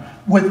done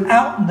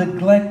without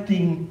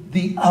neglecting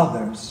the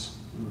others.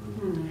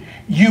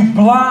 You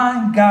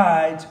blind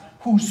guides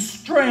who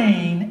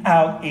strain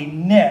out a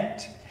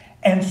net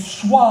and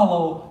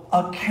swallow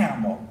a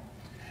camel.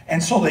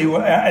 And so they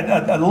were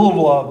a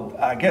little,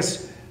 I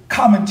guess,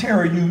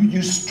 commentary.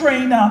 You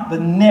strain out the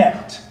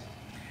net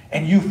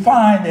and you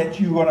find that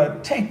you're going to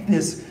take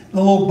this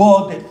little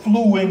bug that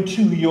flew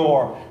into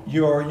your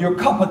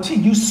cup of tea.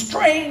 You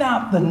strain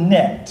out the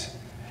net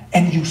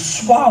and you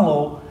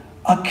swallow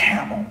a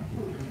camel.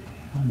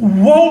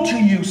 Woe to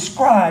you,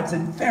 scribes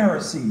and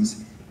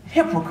Pharisees,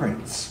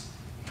 hypocrites,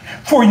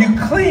 for you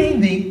clean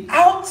the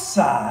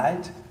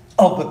outside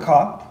of the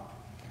cup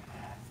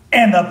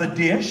and of the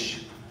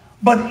dish,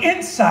 but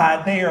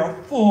inside they are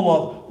full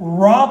of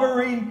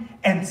robbery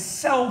and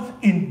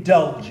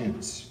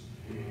self-indulgence.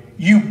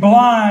 You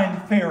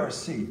blind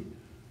Pharisee,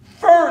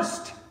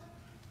 first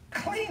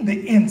clean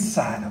the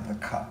inside of the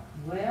cup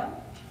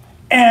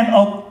and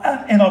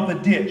of the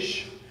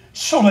dish,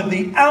 so that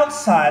the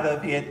outside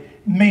of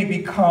it may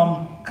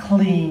become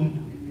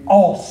clean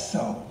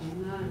also.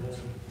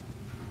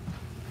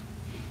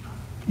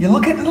 You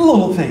look at the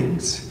little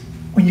things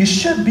when you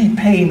should be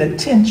paying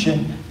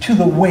attention to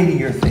the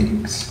weightier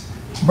things.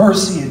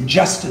 Mercy and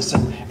justice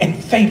and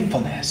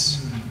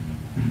faithfulness.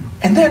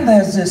 And then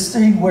there's this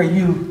thing where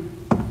you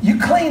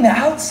clean the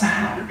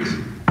outside.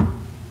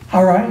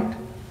 All right?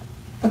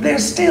 But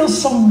there's still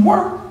some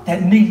work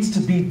that needs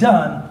to be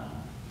done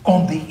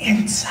on the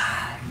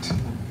inside.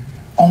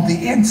 On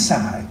the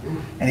inside.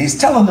 And he's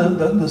telling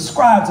the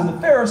scribes and the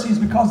Pharisees,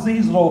 because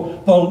these are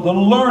the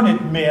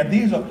learned men.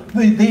 These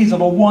are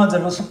the ones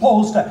that are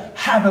supposed to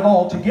have it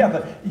all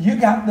together. You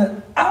got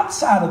the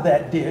outside of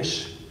that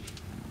dish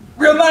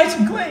real nice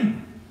and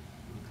clean.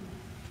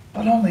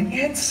 But on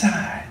the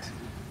inside,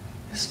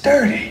 It's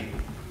dirty.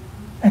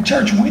 And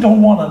church, we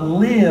don't want to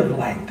live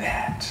like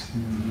that.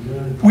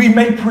 We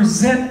may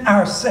present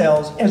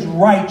ourselves as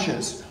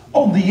righteous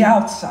on the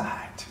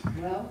outside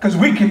because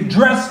we can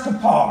dress the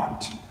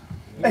part.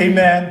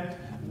 Amen.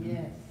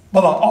 Yes.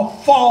 But a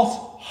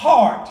false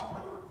heart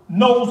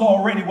knows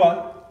already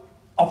what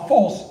a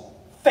false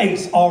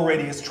face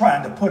already is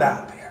trying to put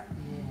out there.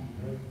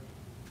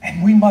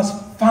 And we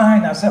must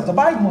find ourselves. The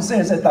Bible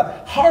says that the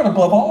heart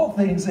above all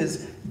things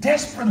is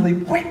desperately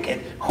wicked.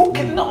 Who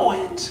can know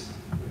it?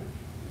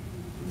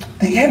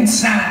 The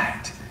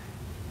inside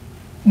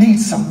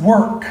needs some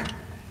work.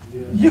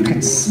 You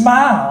can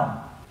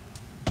smile,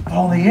 but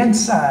on the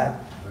inside,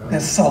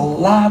 there's a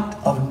lot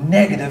of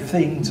negative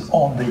things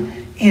on the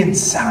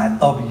inside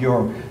of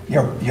your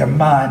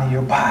mind and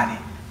your body,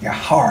 your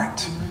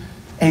heart.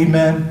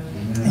 Amen.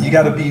 And you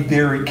got to be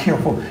very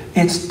careful.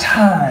 It's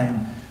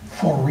time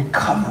for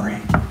recovery.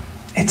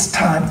 It's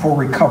time for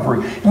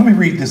recovery. Let me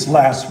read this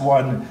last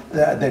one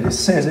that it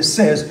says. It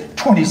says,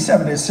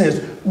 27, it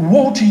says,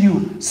 "Woe to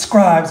you,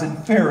 scribes and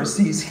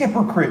Pharisees,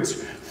 hypocrites,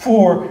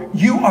 for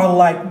you are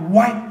like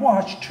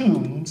whitewashed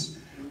tombs,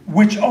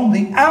 which on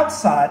the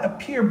outside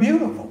appear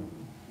beautiful,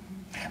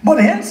 but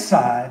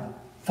inside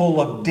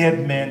full of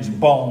dead men's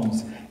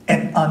bones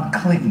and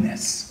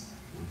uncleanness.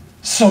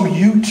 So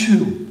you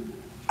too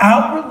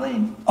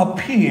outwardly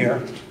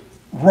appear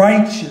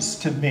righteous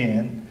to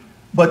men,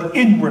 but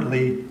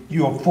inwardly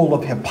you are full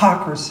of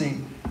hypocrisy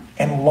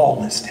and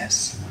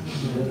lawlessness."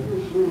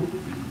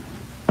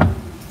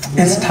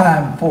 It's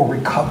time for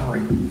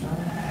recovery.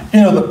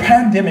 You know, the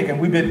pandemic, and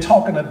we've been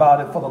talking about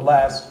it for the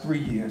last 3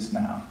 years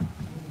now,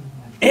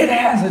 it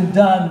hasn't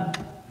done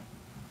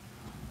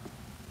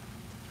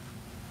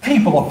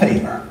people a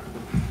favor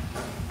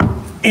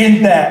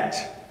in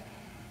that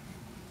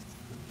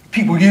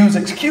people use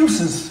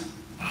excuses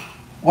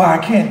why I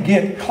can't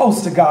get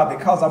close to God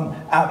because I'm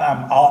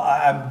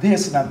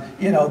this and I'm,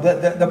 you know,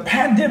 the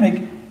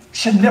pandemic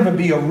should never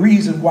be a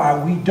reason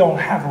why we don't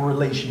have a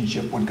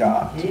relationship with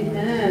God.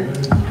 Amen.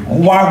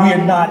 Why we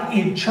are not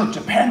in church.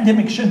 The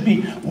pandemic shouldn't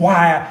be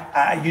why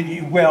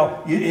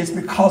it's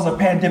because of the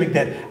pandemic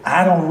that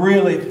I don't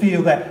really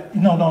feel that.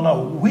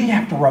 No. We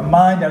have to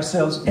remind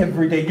ourselves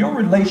every day. Your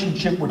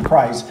relationship with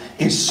Christ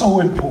is so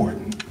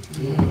important.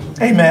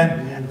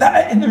 Amen.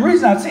 And the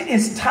reason I say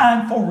it's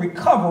time for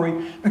recovery,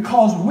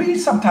 because we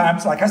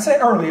sometimes, like I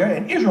said earlier,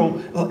 in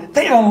Israel,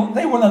 they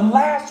were the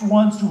last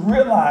ones to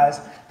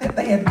realize that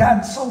they had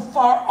gotten so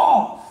far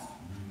off.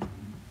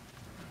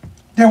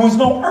 There was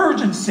no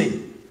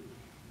urgency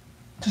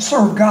to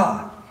serve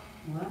God.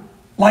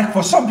 Like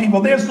for some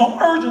people, there's no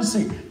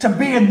urgency to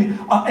be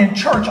in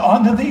church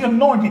under the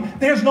anointing.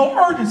 There's no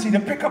urgency to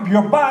pick up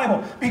your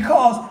Bible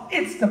because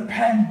it's the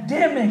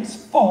pandemic's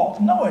fault.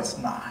 No, it's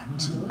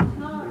not.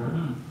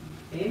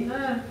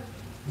 Amen.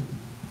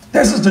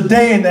 This is the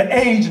day and the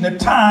age and the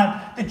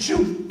time that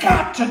you've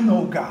got to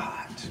know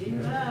God.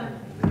 Amen.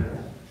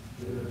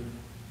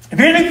 If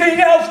anything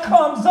else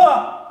comes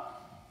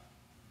up,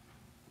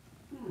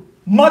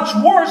 much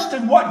worse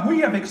than what we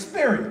have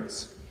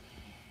experienced.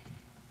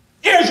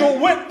 Israel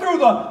went through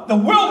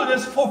the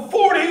wilderness for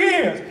 40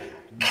 years.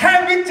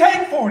 Can we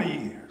take 40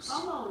 years?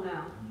 Come on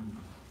now.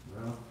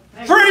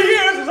 3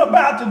 years is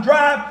about to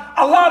drive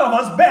a lot of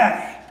us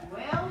back.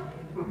 Well,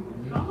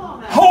 come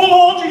on now. Hold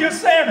on to your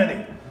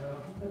sanity.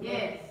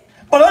 Yes.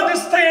 But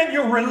understand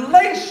your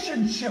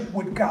relationship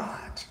with God.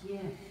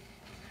 Yes.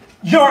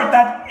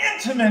 That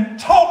intimate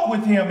talk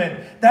with Him and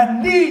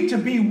that need to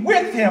be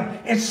with Him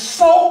is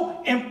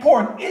so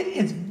important. It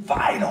is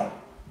vital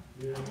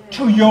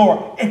to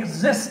your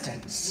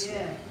existence,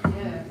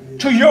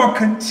 to your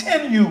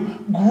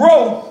continued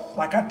growth.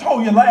 Like I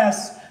told you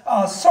last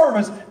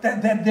service,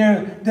 that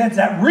there's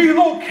that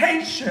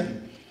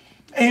relocation,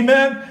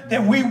 amen,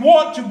 that we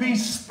want to be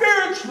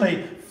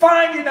spiritually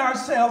finding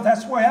ourselves.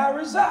 That's where I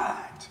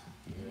reside.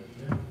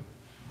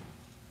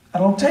 I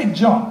don't take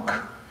junk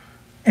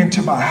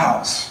into my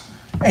house,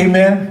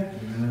 amen.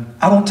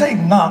 I don't take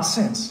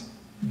nonsense,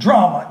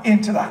 drama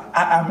into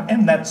I'm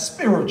in that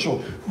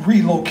spiritual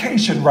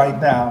relocation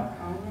right now.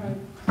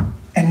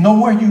 And know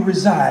where you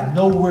reside,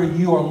 know where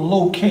you are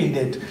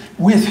located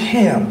with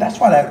Him. That's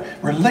why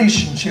that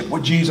relationship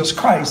with Jesus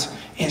Christ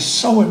is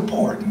so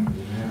important.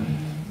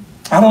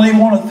 I don't even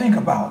want to think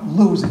about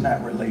losing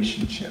that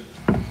relationship.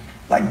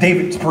 Like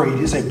David prayed,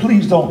 he said,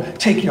 please don't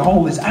take your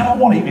holiness. I don't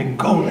want to even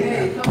go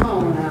there. Come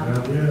on now.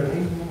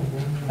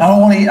 I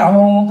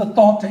don't want the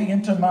thought to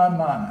enter my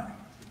mind.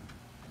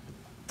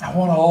 I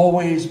want to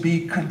always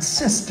be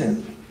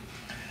consistent.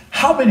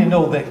 How many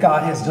know that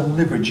God has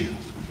delivered you?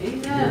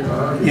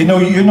 Amen. You know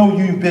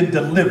you've been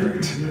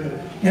delivered.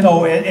 You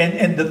know,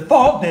 and the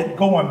thought that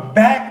going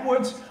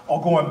backwards or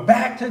going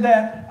back to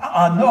that,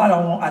 no, I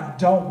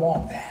don't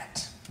want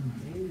that.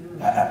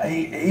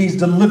 He's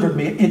delivered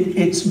me.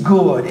 It's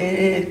good.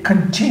 It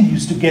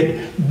continues to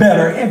get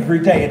better every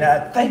day. And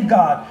I thank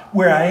God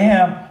where I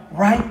am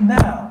right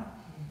now.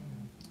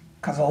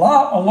 Because a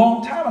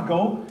long time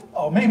ago,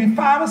 or maybe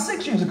 5 or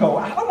 6 years ago,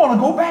 I don't want to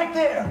go back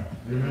there.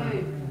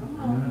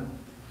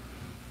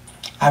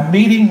 I'm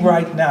meeting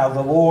right now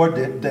the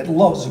Lord that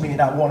loves me,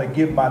 and I want to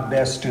give my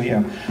best to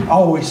him. I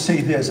always say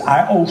this,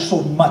 I owe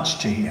so much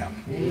to him.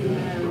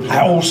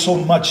 I owe so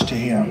much to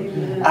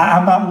him.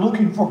 I'm not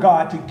looking for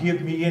God to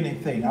give me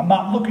anything. I'm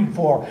not looking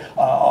for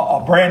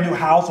a brand new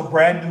house, a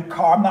brand new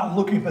car. I'm not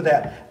looking for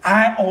that.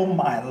 I owe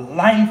my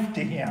life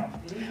to him.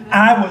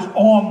 I was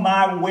on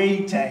my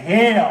way to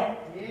hell.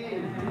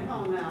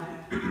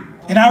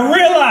 And I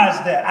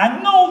realized that. I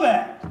know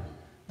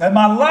that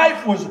my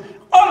life was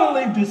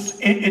utterly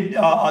in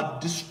a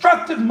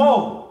destructive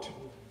mode.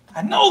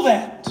 I know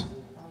that.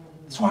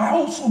 So I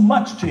owe so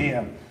much to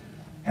him.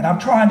 And I'm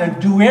trying to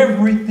do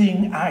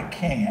everything I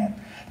can.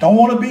 Don't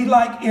want to be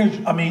like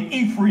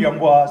Ephraim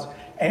was.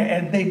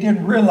 And they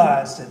didn't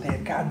realize that they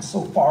had gotten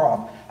so far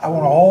off. I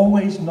want to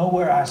always know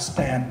where I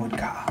stand with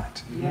God.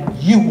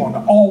 Yes. You want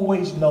to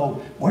always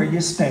know where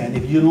you stand.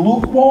 If you're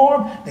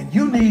lukewarm, then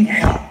you need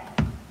help.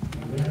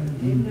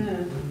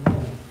 Amen.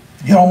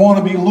 You don't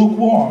want to be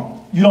lukewarm.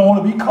 You don't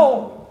want to be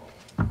cold.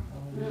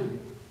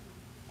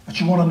 But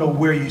you want to know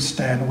where you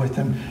stand with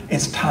him.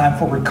 It's time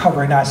for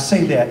recovery. And I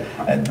say that,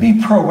 and be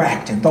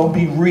proactive. Don't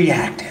be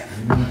reactive.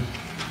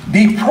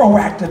 Be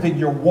proactive in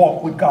your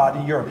walk with God,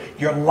 in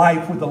your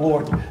life with the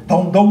Lord.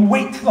 Don't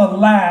wait till the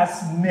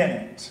last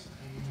minute.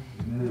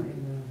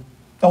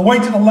 Don't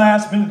wait till the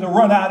last minute to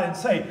run out and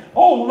say,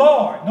 oh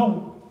Lord.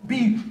 No,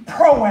 be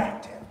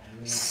proactive.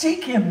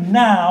 Seek him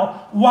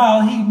now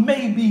while he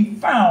may be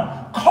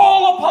found.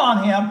 Call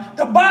upon him.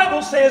 The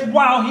Bible says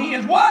while he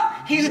is what?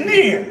 He's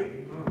near.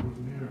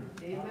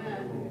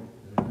 Amen.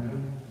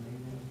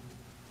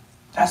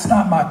 That's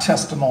not my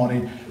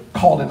testimony,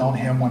 calling on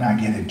him when I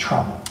get in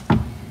trouble.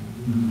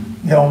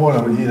 Don't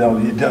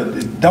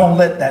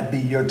let that be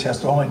your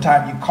test. The only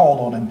time you call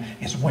on him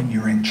is when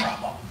you're in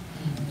trouble.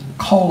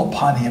 Call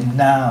upon him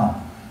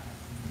now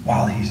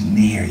while he's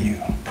near you.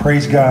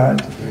 Praise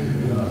God.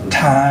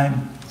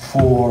 Time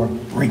for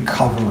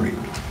recovery.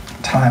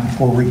 Time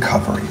for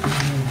recovery.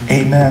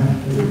 Amen.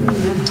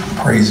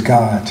 Praise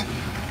God.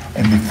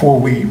 And before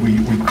we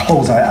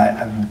close,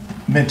 I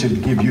meant to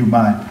give you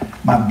my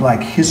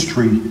Black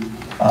history.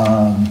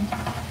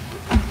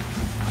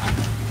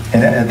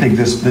 And I think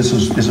this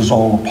is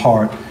all a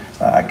part.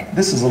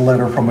 This is a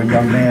letter from a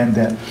young man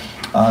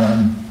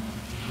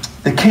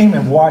that came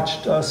and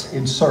watched us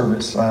in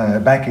service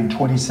back in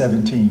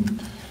 2017.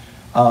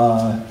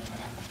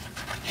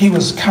 He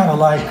was kind of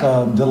like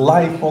the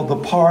life of the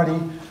party,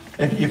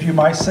 if you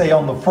might say,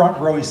 on the front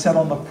row. He sat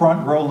on the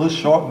front row, little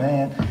short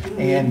man,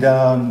 and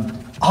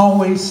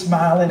always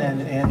smiling,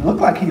 and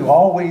looked like he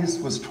always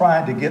was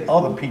trying to get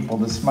other people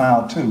to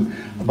smile too.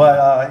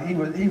 But he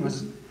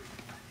was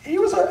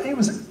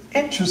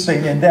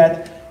interesting in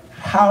that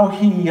how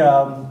he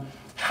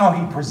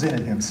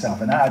presented himself,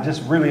 and I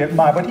just really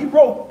admire. But he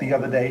wrote the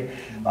other day.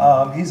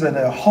 He's in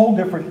a whole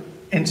different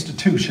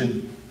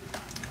institution.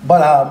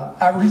 But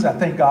I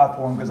thank God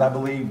for him, because I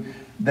believe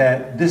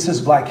that this is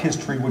Black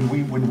history when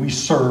we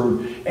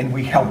serve and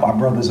we help our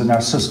brothers and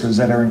our sisters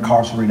that are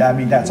incarcerated. I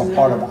mean, that's a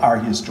part of our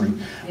history.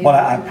 But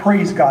I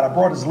praise God. I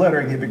brought his letter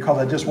in here because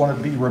I just want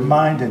to be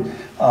reminded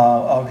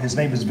of, his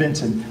name is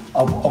Vincent,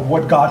 of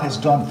what God has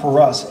done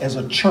for us as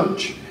a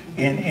church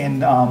in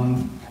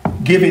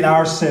giving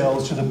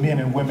ourselves to the men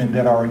and women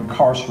that are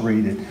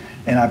incarcerated.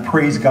 And I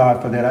praise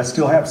God for that. I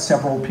still have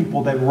several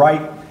people that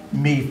write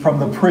me from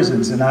the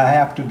prisons, and I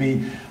have to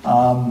be,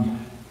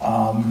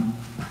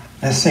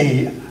 let's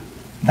say,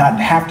 not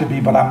have to be,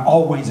 but I'm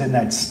always in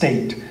that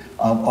state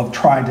of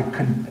trying to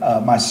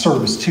my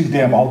service to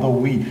them, although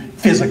we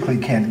physically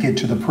can't get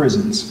to the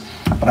prisons.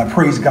 But I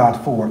praise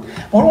God for it.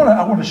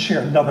 I want to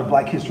share another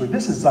Black history.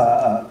 This is,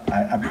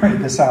 I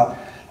printed this out.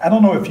 I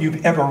don't know if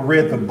you've ever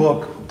read the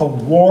book, The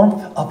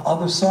Warmth of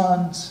Other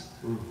Suns.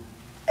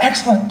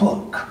 Excellent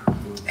book.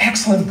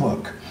 Excellent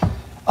book.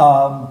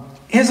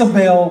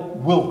 Isabel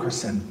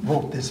Wilkerson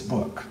wrote this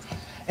book.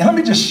 And let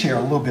me just share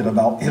a little bit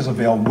about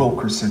Isabel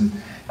Wilkerson.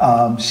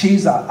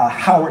 She's a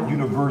Howard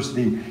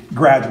University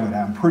graduate.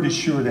 I'm pretty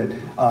sure that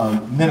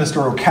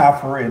Minister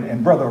O'Caffer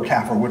and Brother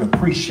O'Caffer would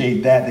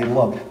appreciate that.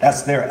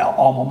 That's their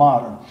alma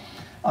mater.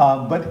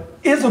 But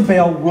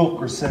Isabel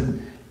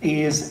Wilkerson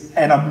is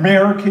an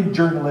American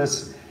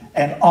journalist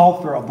and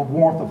author of The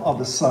Warmth of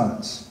Other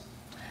Suns.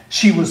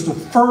 She was the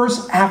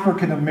first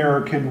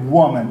African-American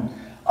woman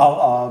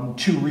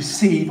to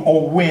receive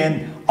or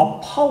win a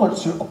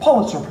Pulitzer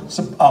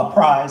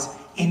Prize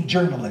in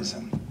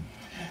journalism.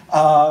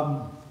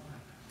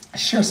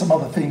 Share some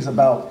other things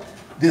about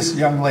this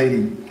young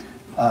lady.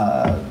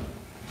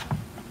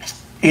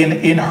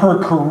 In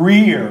her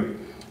career,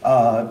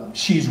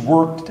 she's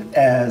worked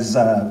as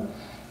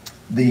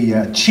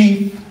the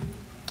chief,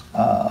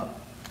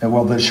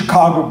 the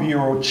Chicago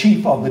bureau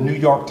chief of the New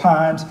York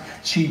Times.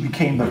 She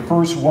became the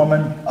first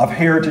woman of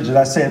heritage, as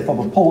I said, for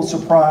the Pulitzer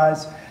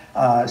Prize.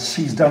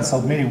 She's done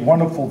so many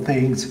wonderful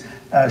things.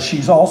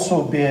 She's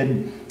also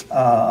been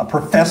a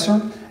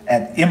professor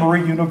at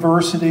Emory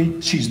University.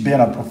 She's been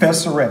a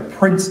professor at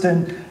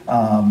Princeton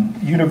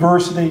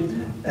University.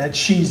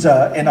 She's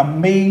an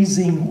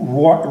amazing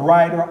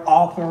writer,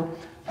 author.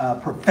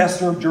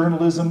 professor of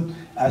journalism.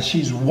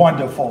 She's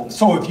wonderful.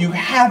 So if you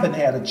haven't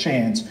had a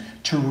chance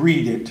to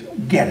read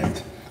it, get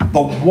it.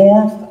 The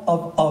Warmth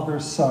of Other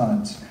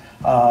Suns.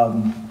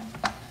 I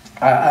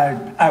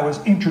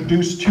was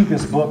introduced to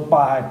this book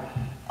by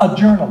a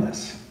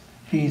journalist.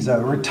 He's a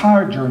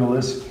retired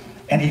journalist,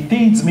 and he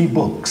feeds me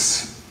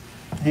books.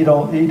 He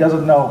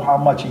doesn't know how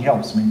much he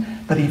helps me,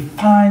 but he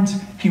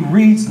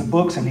reads the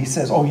books and he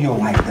says, "Oh, you'll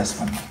like this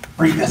one.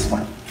 Read this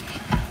one."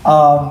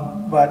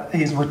 But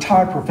he's a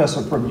retired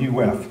professor from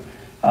UF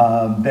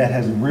that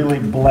has really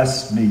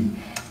blessed me.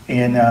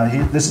 And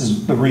this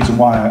is the reason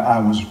why I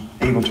was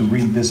able to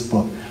read this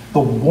book,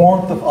 The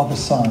Warmth of Other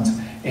Suns.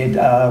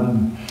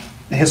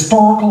 The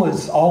historical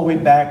is all the way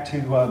back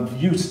to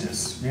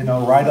Eustis,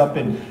 right up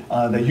in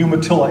the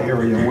Umatilla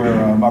area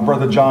where my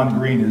brother John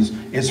Green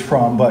is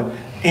from. But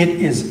it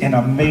is an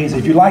amazing,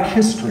 if you like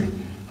history,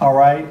 all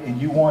right,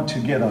 and you want to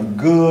get a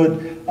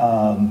good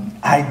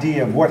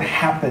idea of what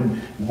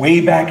happened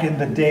way back in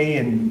the day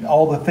and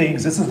all the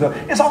things.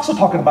 It's also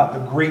talking about the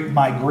Great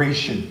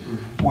Migration,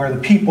 where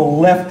the people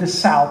left the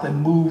South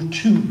and moved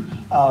to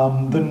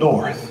the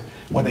North.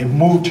 When they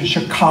moved to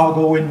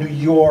Chicago and New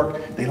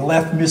York, they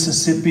left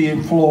Mississippi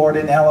and Florida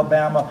and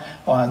Alabama.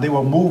 They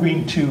were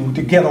moving to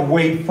get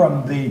away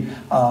from the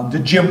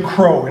Jim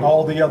Crow and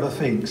all the other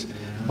things.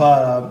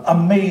 But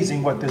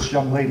amazing what this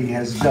young lady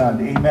has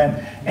done.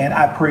 Amen. And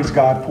I praise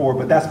God for it.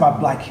 But that's my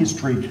Black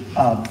history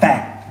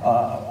fact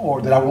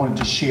or that I wanted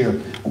to share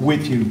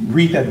with you.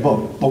 Read that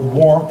book, The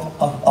Warmth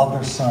of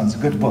Other Suns.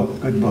 Good book,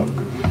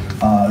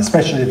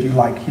 especially if you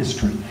like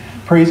history.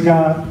 Praise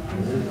God.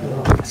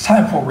 It's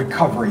time for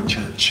recovery,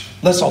 church.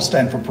 Let's all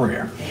stand for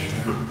prayer.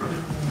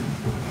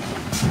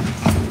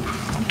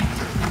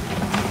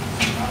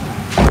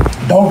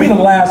 Don't be the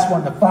last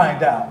one to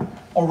find out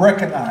or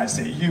recognize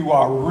that you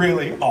are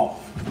really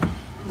off.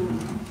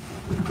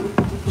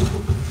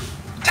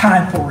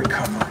 Time for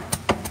recovery.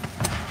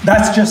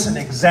 That's just an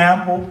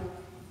example.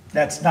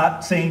 That's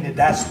not saying that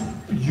that's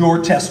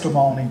your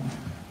testimony,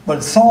 but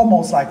it's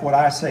almost like what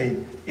I say.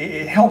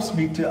 It helps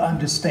me to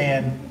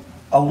understand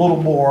a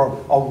little more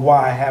of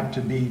why I have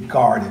to be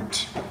guarded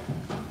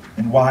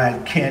and why I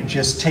can't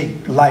just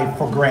take life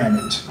for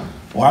granted.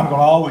 Well, I'm going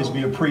to always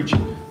be a preacher.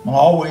 I'm going to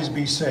always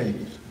be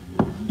saved.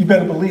 You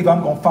better believe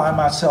I'm going to find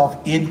myself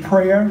in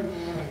prayer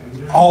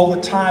all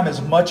the time. As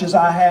much as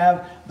I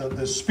have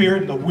the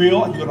spirit and the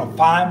will, you're going to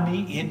find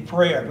me in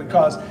prayer,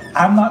 because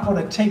I'm not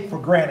going to take for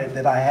granted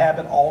that I have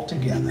it all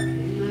together.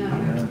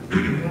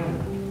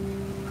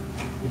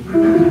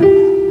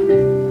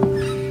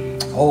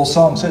 The old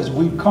song says,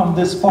 we've come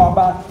this far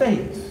by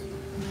faith.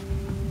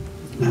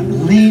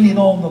 I'm leaning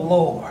on the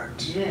Lord.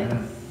 Yes.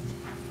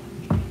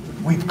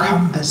 We've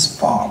come this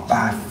far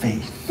by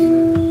faith.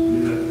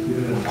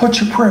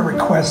 Put your prayer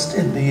request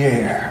in the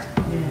air.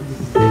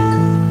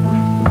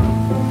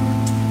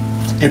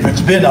 If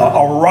it's been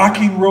a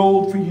rocky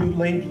road for you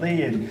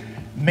lately, and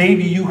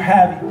maybe you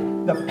have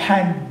the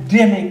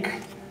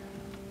pandemic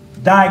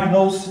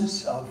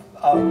diagnosis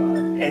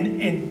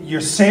and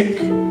you're sick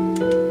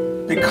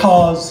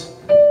because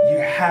you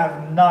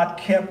have not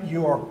kept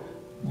your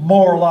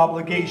moral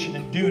obligation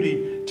and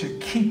duty to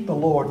keep the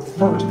Lord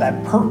first,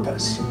 that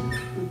purpose.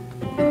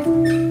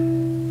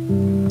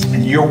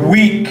 And you're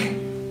weak.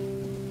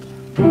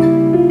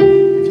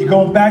 If you're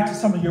going back to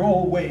some of your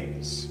old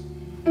ways,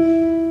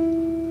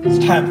 it's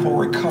time for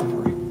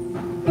recovery.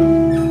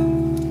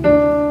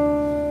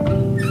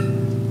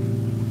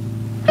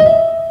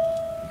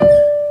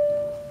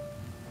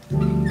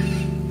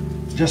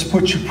 Just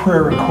put your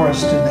prayer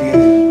request in the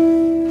air.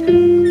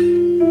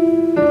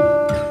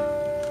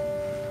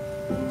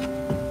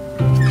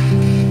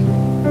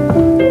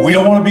 We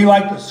don't want to be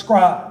like the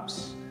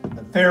scribes,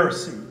 the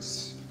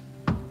Pharisees.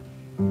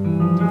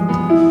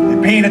 They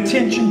paid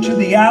attention to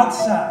the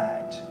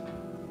outside,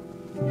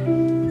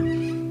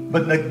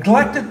 but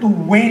neglected the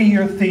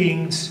weightier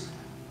things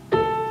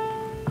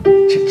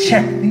to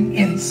check the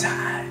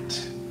inside.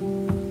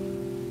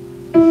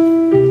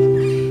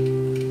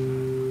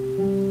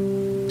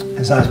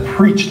 As I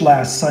preached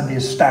last Sunday,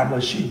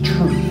 establishing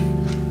truth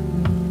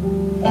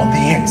on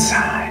the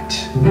inside.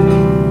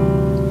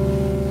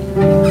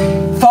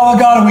 Father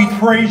God, we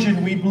praise you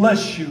and we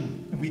bless you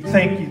and we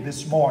thank you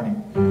this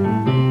morning.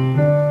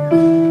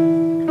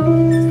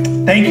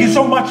 Thank you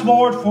so much,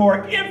 Lord,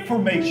 for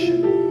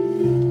information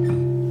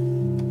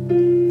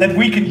that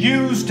we can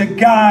use to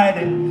guide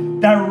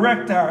and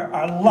direct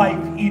our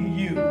life in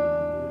you.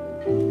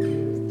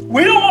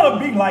 We don't want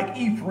to be like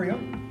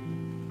Ephraim,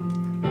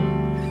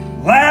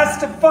 last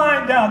to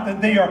find out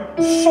that they are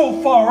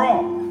so far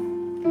off.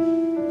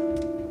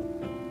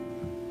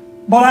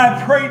 But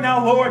I pray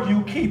now, Lord,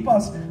 you keep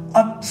us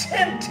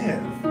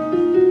attentive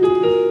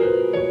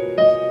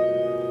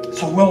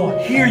so we'll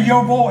hear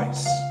your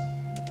voice.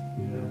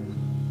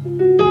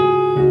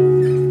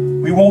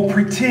 We won't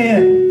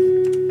pretend.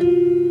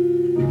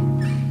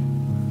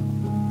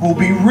 We'll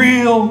be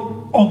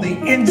real on the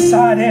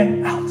inside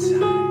and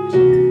outside.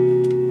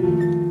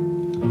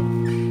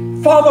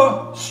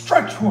 Father,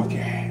 stretch forth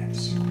your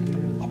hands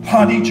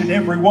upon each and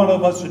every one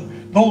of us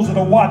and those that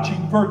are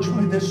watching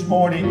virtually this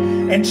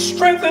morning. And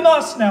strengthen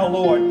us now,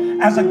 Lord,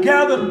 as a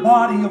gathered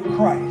body of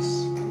Christ.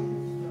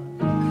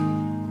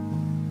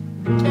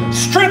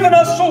 Strengthen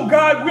us, so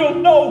God, we'll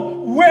know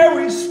where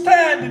we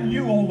stand in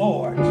you, O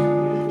Lord.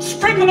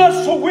 Strengthen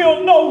us so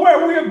we'll know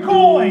where we're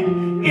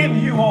going in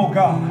you, O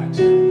God.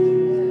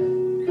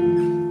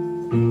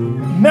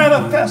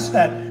 Manifest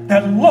that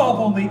love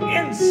on the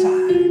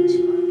inside.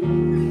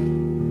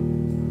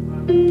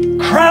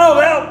 Crowd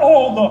out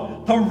all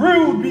the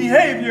rude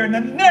behavior and the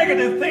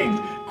negative things.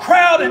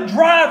 Crowd and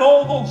drive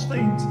all those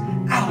things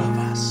out of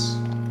us.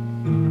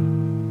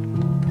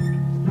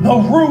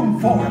 No room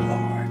for it,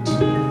 Lord.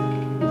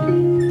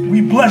 We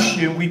bless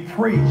you, we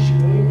praise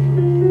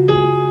you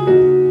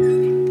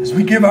as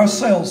we give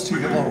ourselves to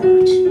you,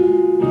 Lord.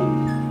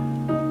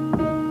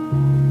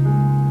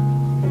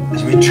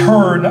 As we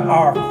turn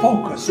our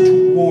focus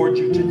toward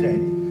you today.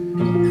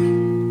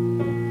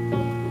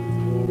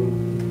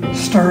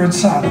 Stir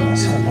inside of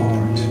us, oh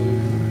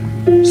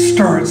Lord.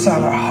 Stir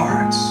inside our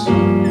hearts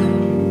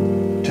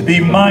to be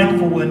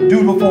mindful and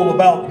dutiful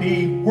about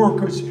being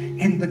workers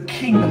in the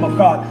kingdom of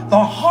God. The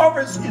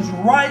harvest is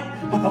ripe,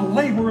 but the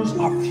laborers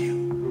are few.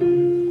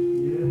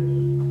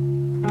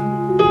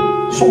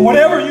 So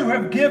whatever you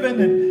have given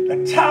and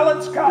the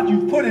talents, God,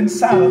 you've put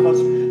inside of us,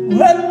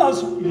 let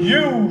us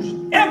use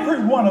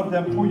every one of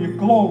them for your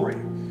glory,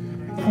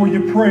 for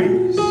your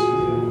praise.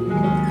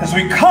 As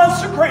we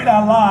consecrate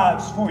our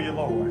lives for you,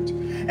 Lord,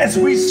 as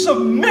we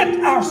submit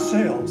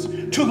ourselves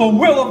to the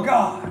will of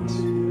God,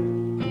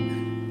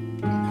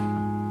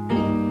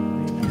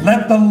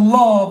 let the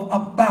love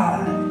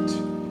abide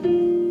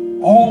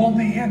all on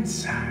the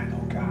inside,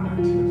 oh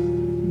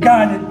God,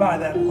 guided by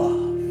that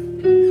love.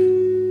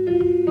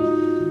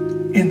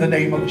 In the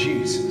name of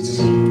Jesus.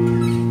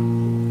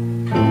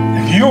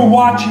 If you're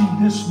watching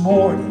this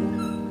morning,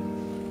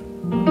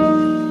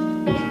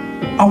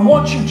 I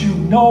want you to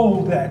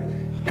know that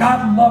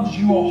God loves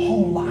you a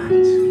whole lot.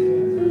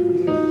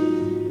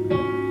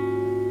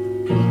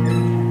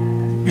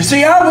 You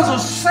see, I was a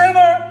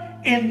sinner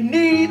in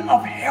need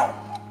of help,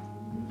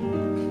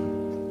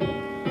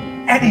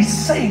 and he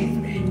saved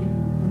me.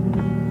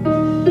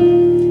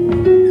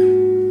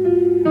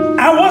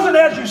 I wasn't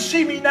as you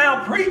see me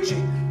now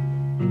preaching,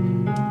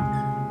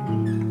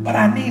 but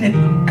I needed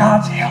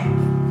God's help.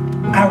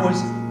 I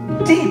was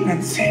deep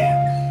in sin.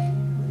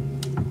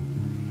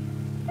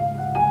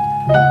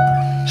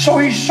 So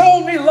he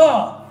showed me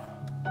love.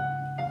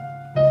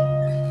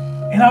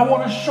 And I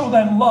want to show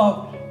that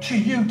love to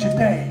you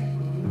today.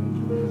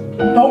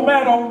 No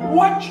matter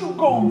what you've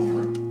gone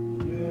through,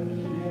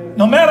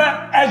 no matter,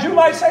 as you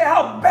might say,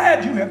 how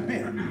bad you have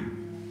been,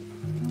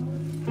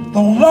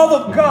 the love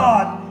of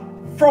God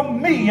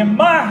from me and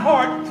my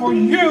heart for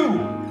you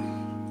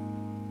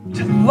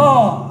to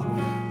love,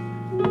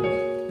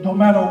 no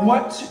matter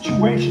what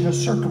situation or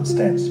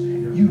circumstance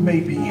you may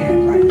be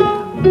in right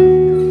now.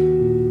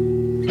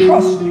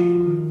 Trust me.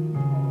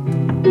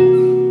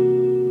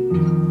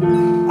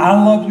 I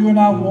love you and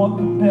I want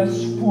the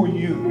best for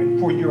you and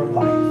for your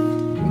life.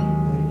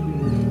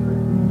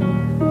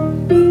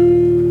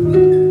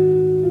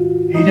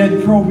 He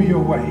didn't throw me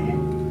away,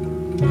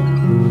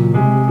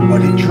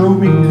 but he drew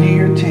me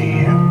near to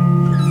him.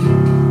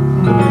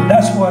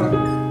 That's what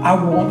I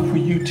want for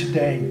you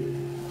today.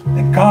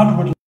 That God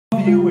would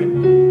love you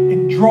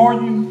and draw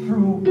you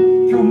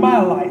through my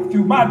life,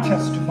 through my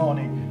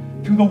testimony,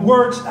 through the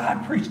words that I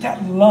preach,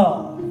 that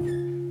love.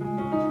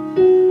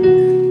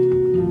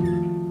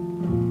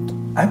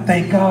 I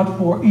thank God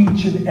for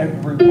each and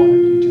every one of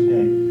you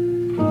today.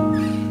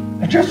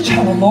 And just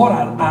tell the Lord,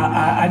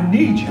 I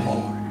need you,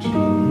 Lord.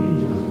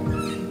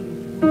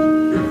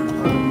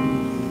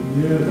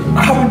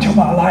 Come into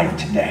my life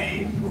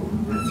today.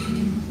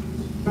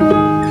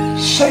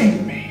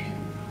 Save me.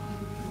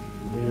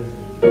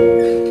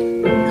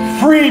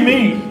 Free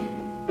me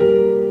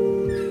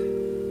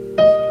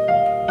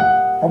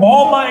from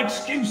all my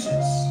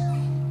excuses.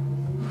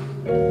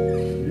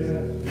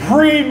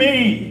 Free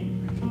me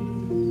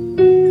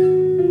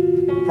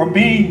from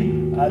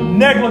being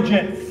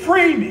negligent.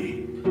 Free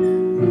me.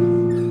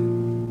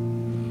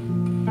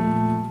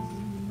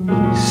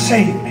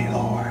 Save me,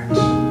 Lord.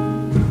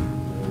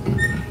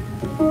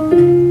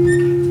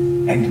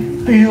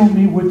 And fill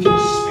me with your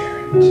Spirit.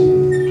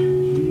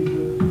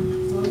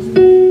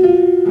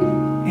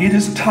 It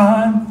is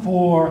time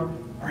for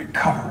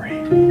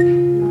recovery.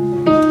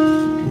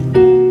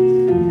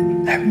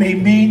 That may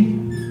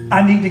mean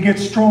I need to get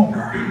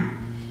stronger.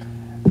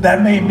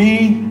 That may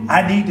mean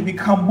I need to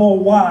become more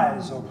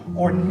wise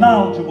or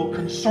knowledgeable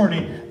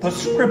concerning the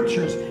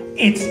scriptures.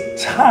 It's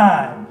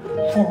time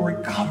for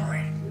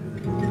recovery.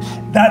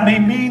 That may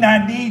mean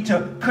I need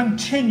to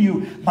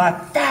continue my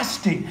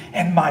fasting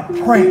and my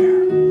prayer.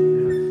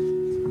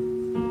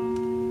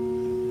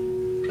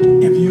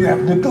 If you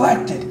have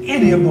neglected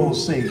any of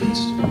those things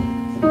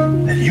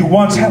that you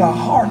once had a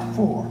heart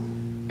for,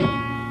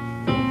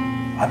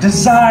 a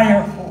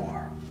desire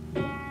for,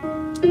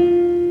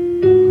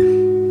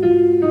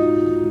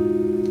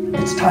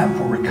 it's time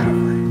for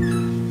recovery.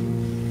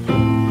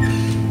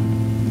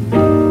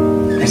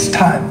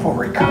 time for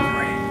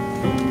recovery.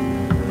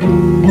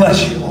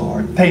 Bless you,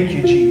 Lord. Thank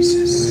you,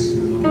 Jesus.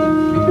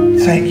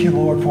 Thank you,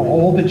 Lord, for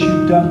all that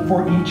you've done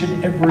for each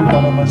and every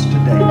one of us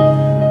today.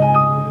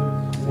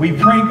 We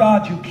pray,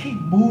 God, you keep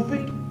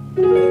moving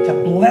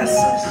to bless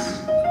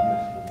us,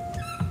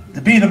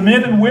 to be the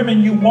men and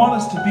women you want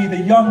us to be,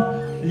 the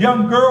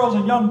young girls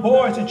and young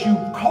boys that you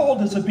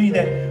called us to be,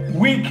 that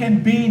we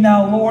can be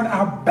now, Lord,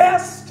 our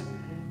best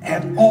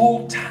at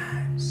all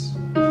times.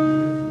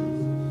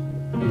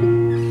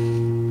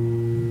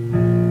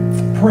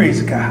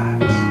 Praise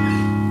God.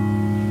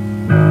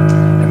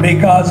 And may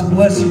God's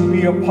blessing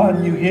be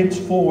upon you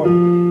henceforth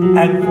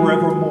and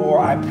forevermore.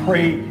 I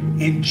pray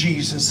in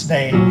Jesus'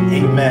 name.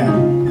 Amen.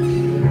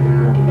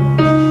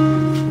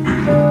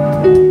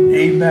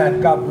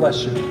 Amen. God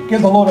bless you.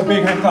 Give the Lord a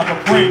big hand clap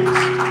of praise.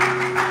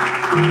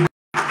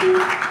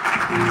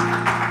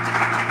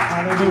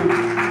 Hallelujah.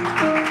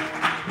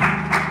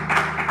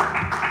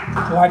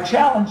 So I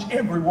challenge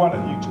every one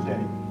of you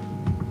today.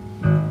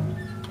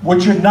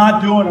 What you're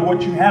not doing or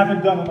what you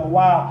haven't done in a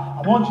while,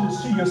 I want you to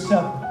see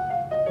yourself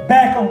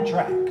back on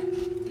track.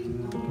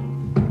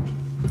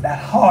 That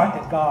heart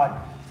that God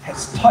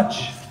has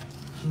touched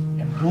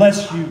and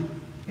blessed you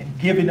in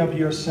giving of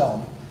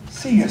yourself.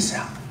 See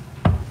yourself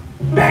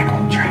back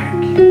on track.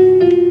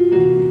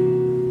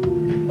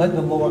 Let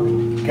the Lord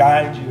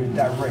guide you and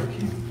direct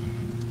you.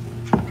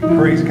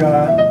 Praise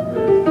God.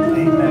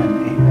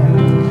 Amen. Amen.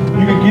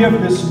 You can give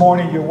this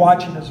morning. You're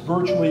watching us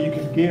virtually. You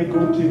can give.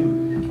 Go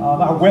to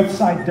our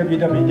website,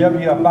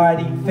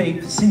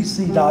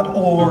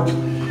 www.abidingfaithcc.org.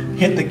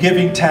 Hit the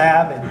giving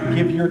tab and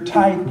give your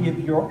tithe, give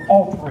your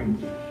offering.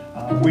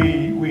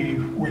 We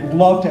would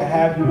love to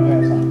have you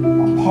as a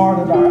part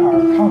of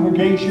our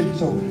congregation,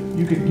 so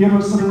you can give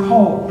us a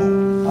call,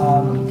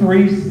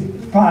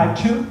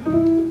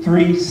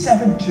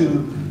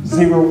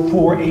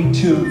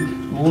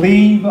 352-372-0482.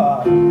 Leave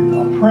a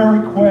prayer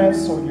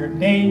request or your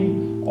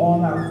name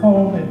on our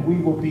phone, and we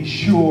will be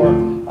sure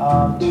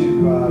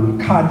to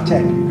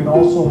contact you. You can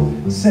also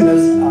send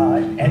us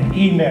an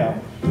email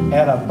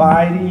at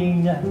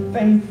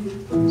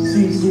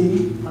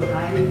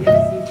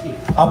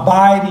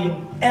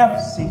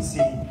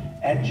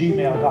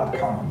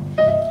abidingfcc@gmail.com.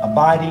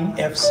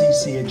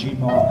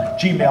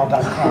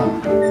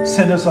 abidingfcc@gmail.com.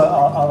 Send us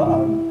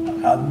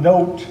a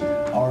note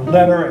or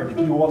letter, and if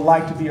you would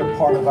like to be a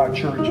part of our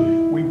church,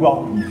 we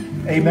welcome you.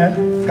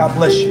 Amen. God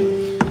bless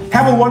you.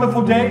 Have a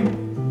wonderful day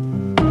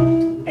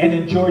and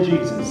enjoy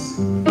Jesus.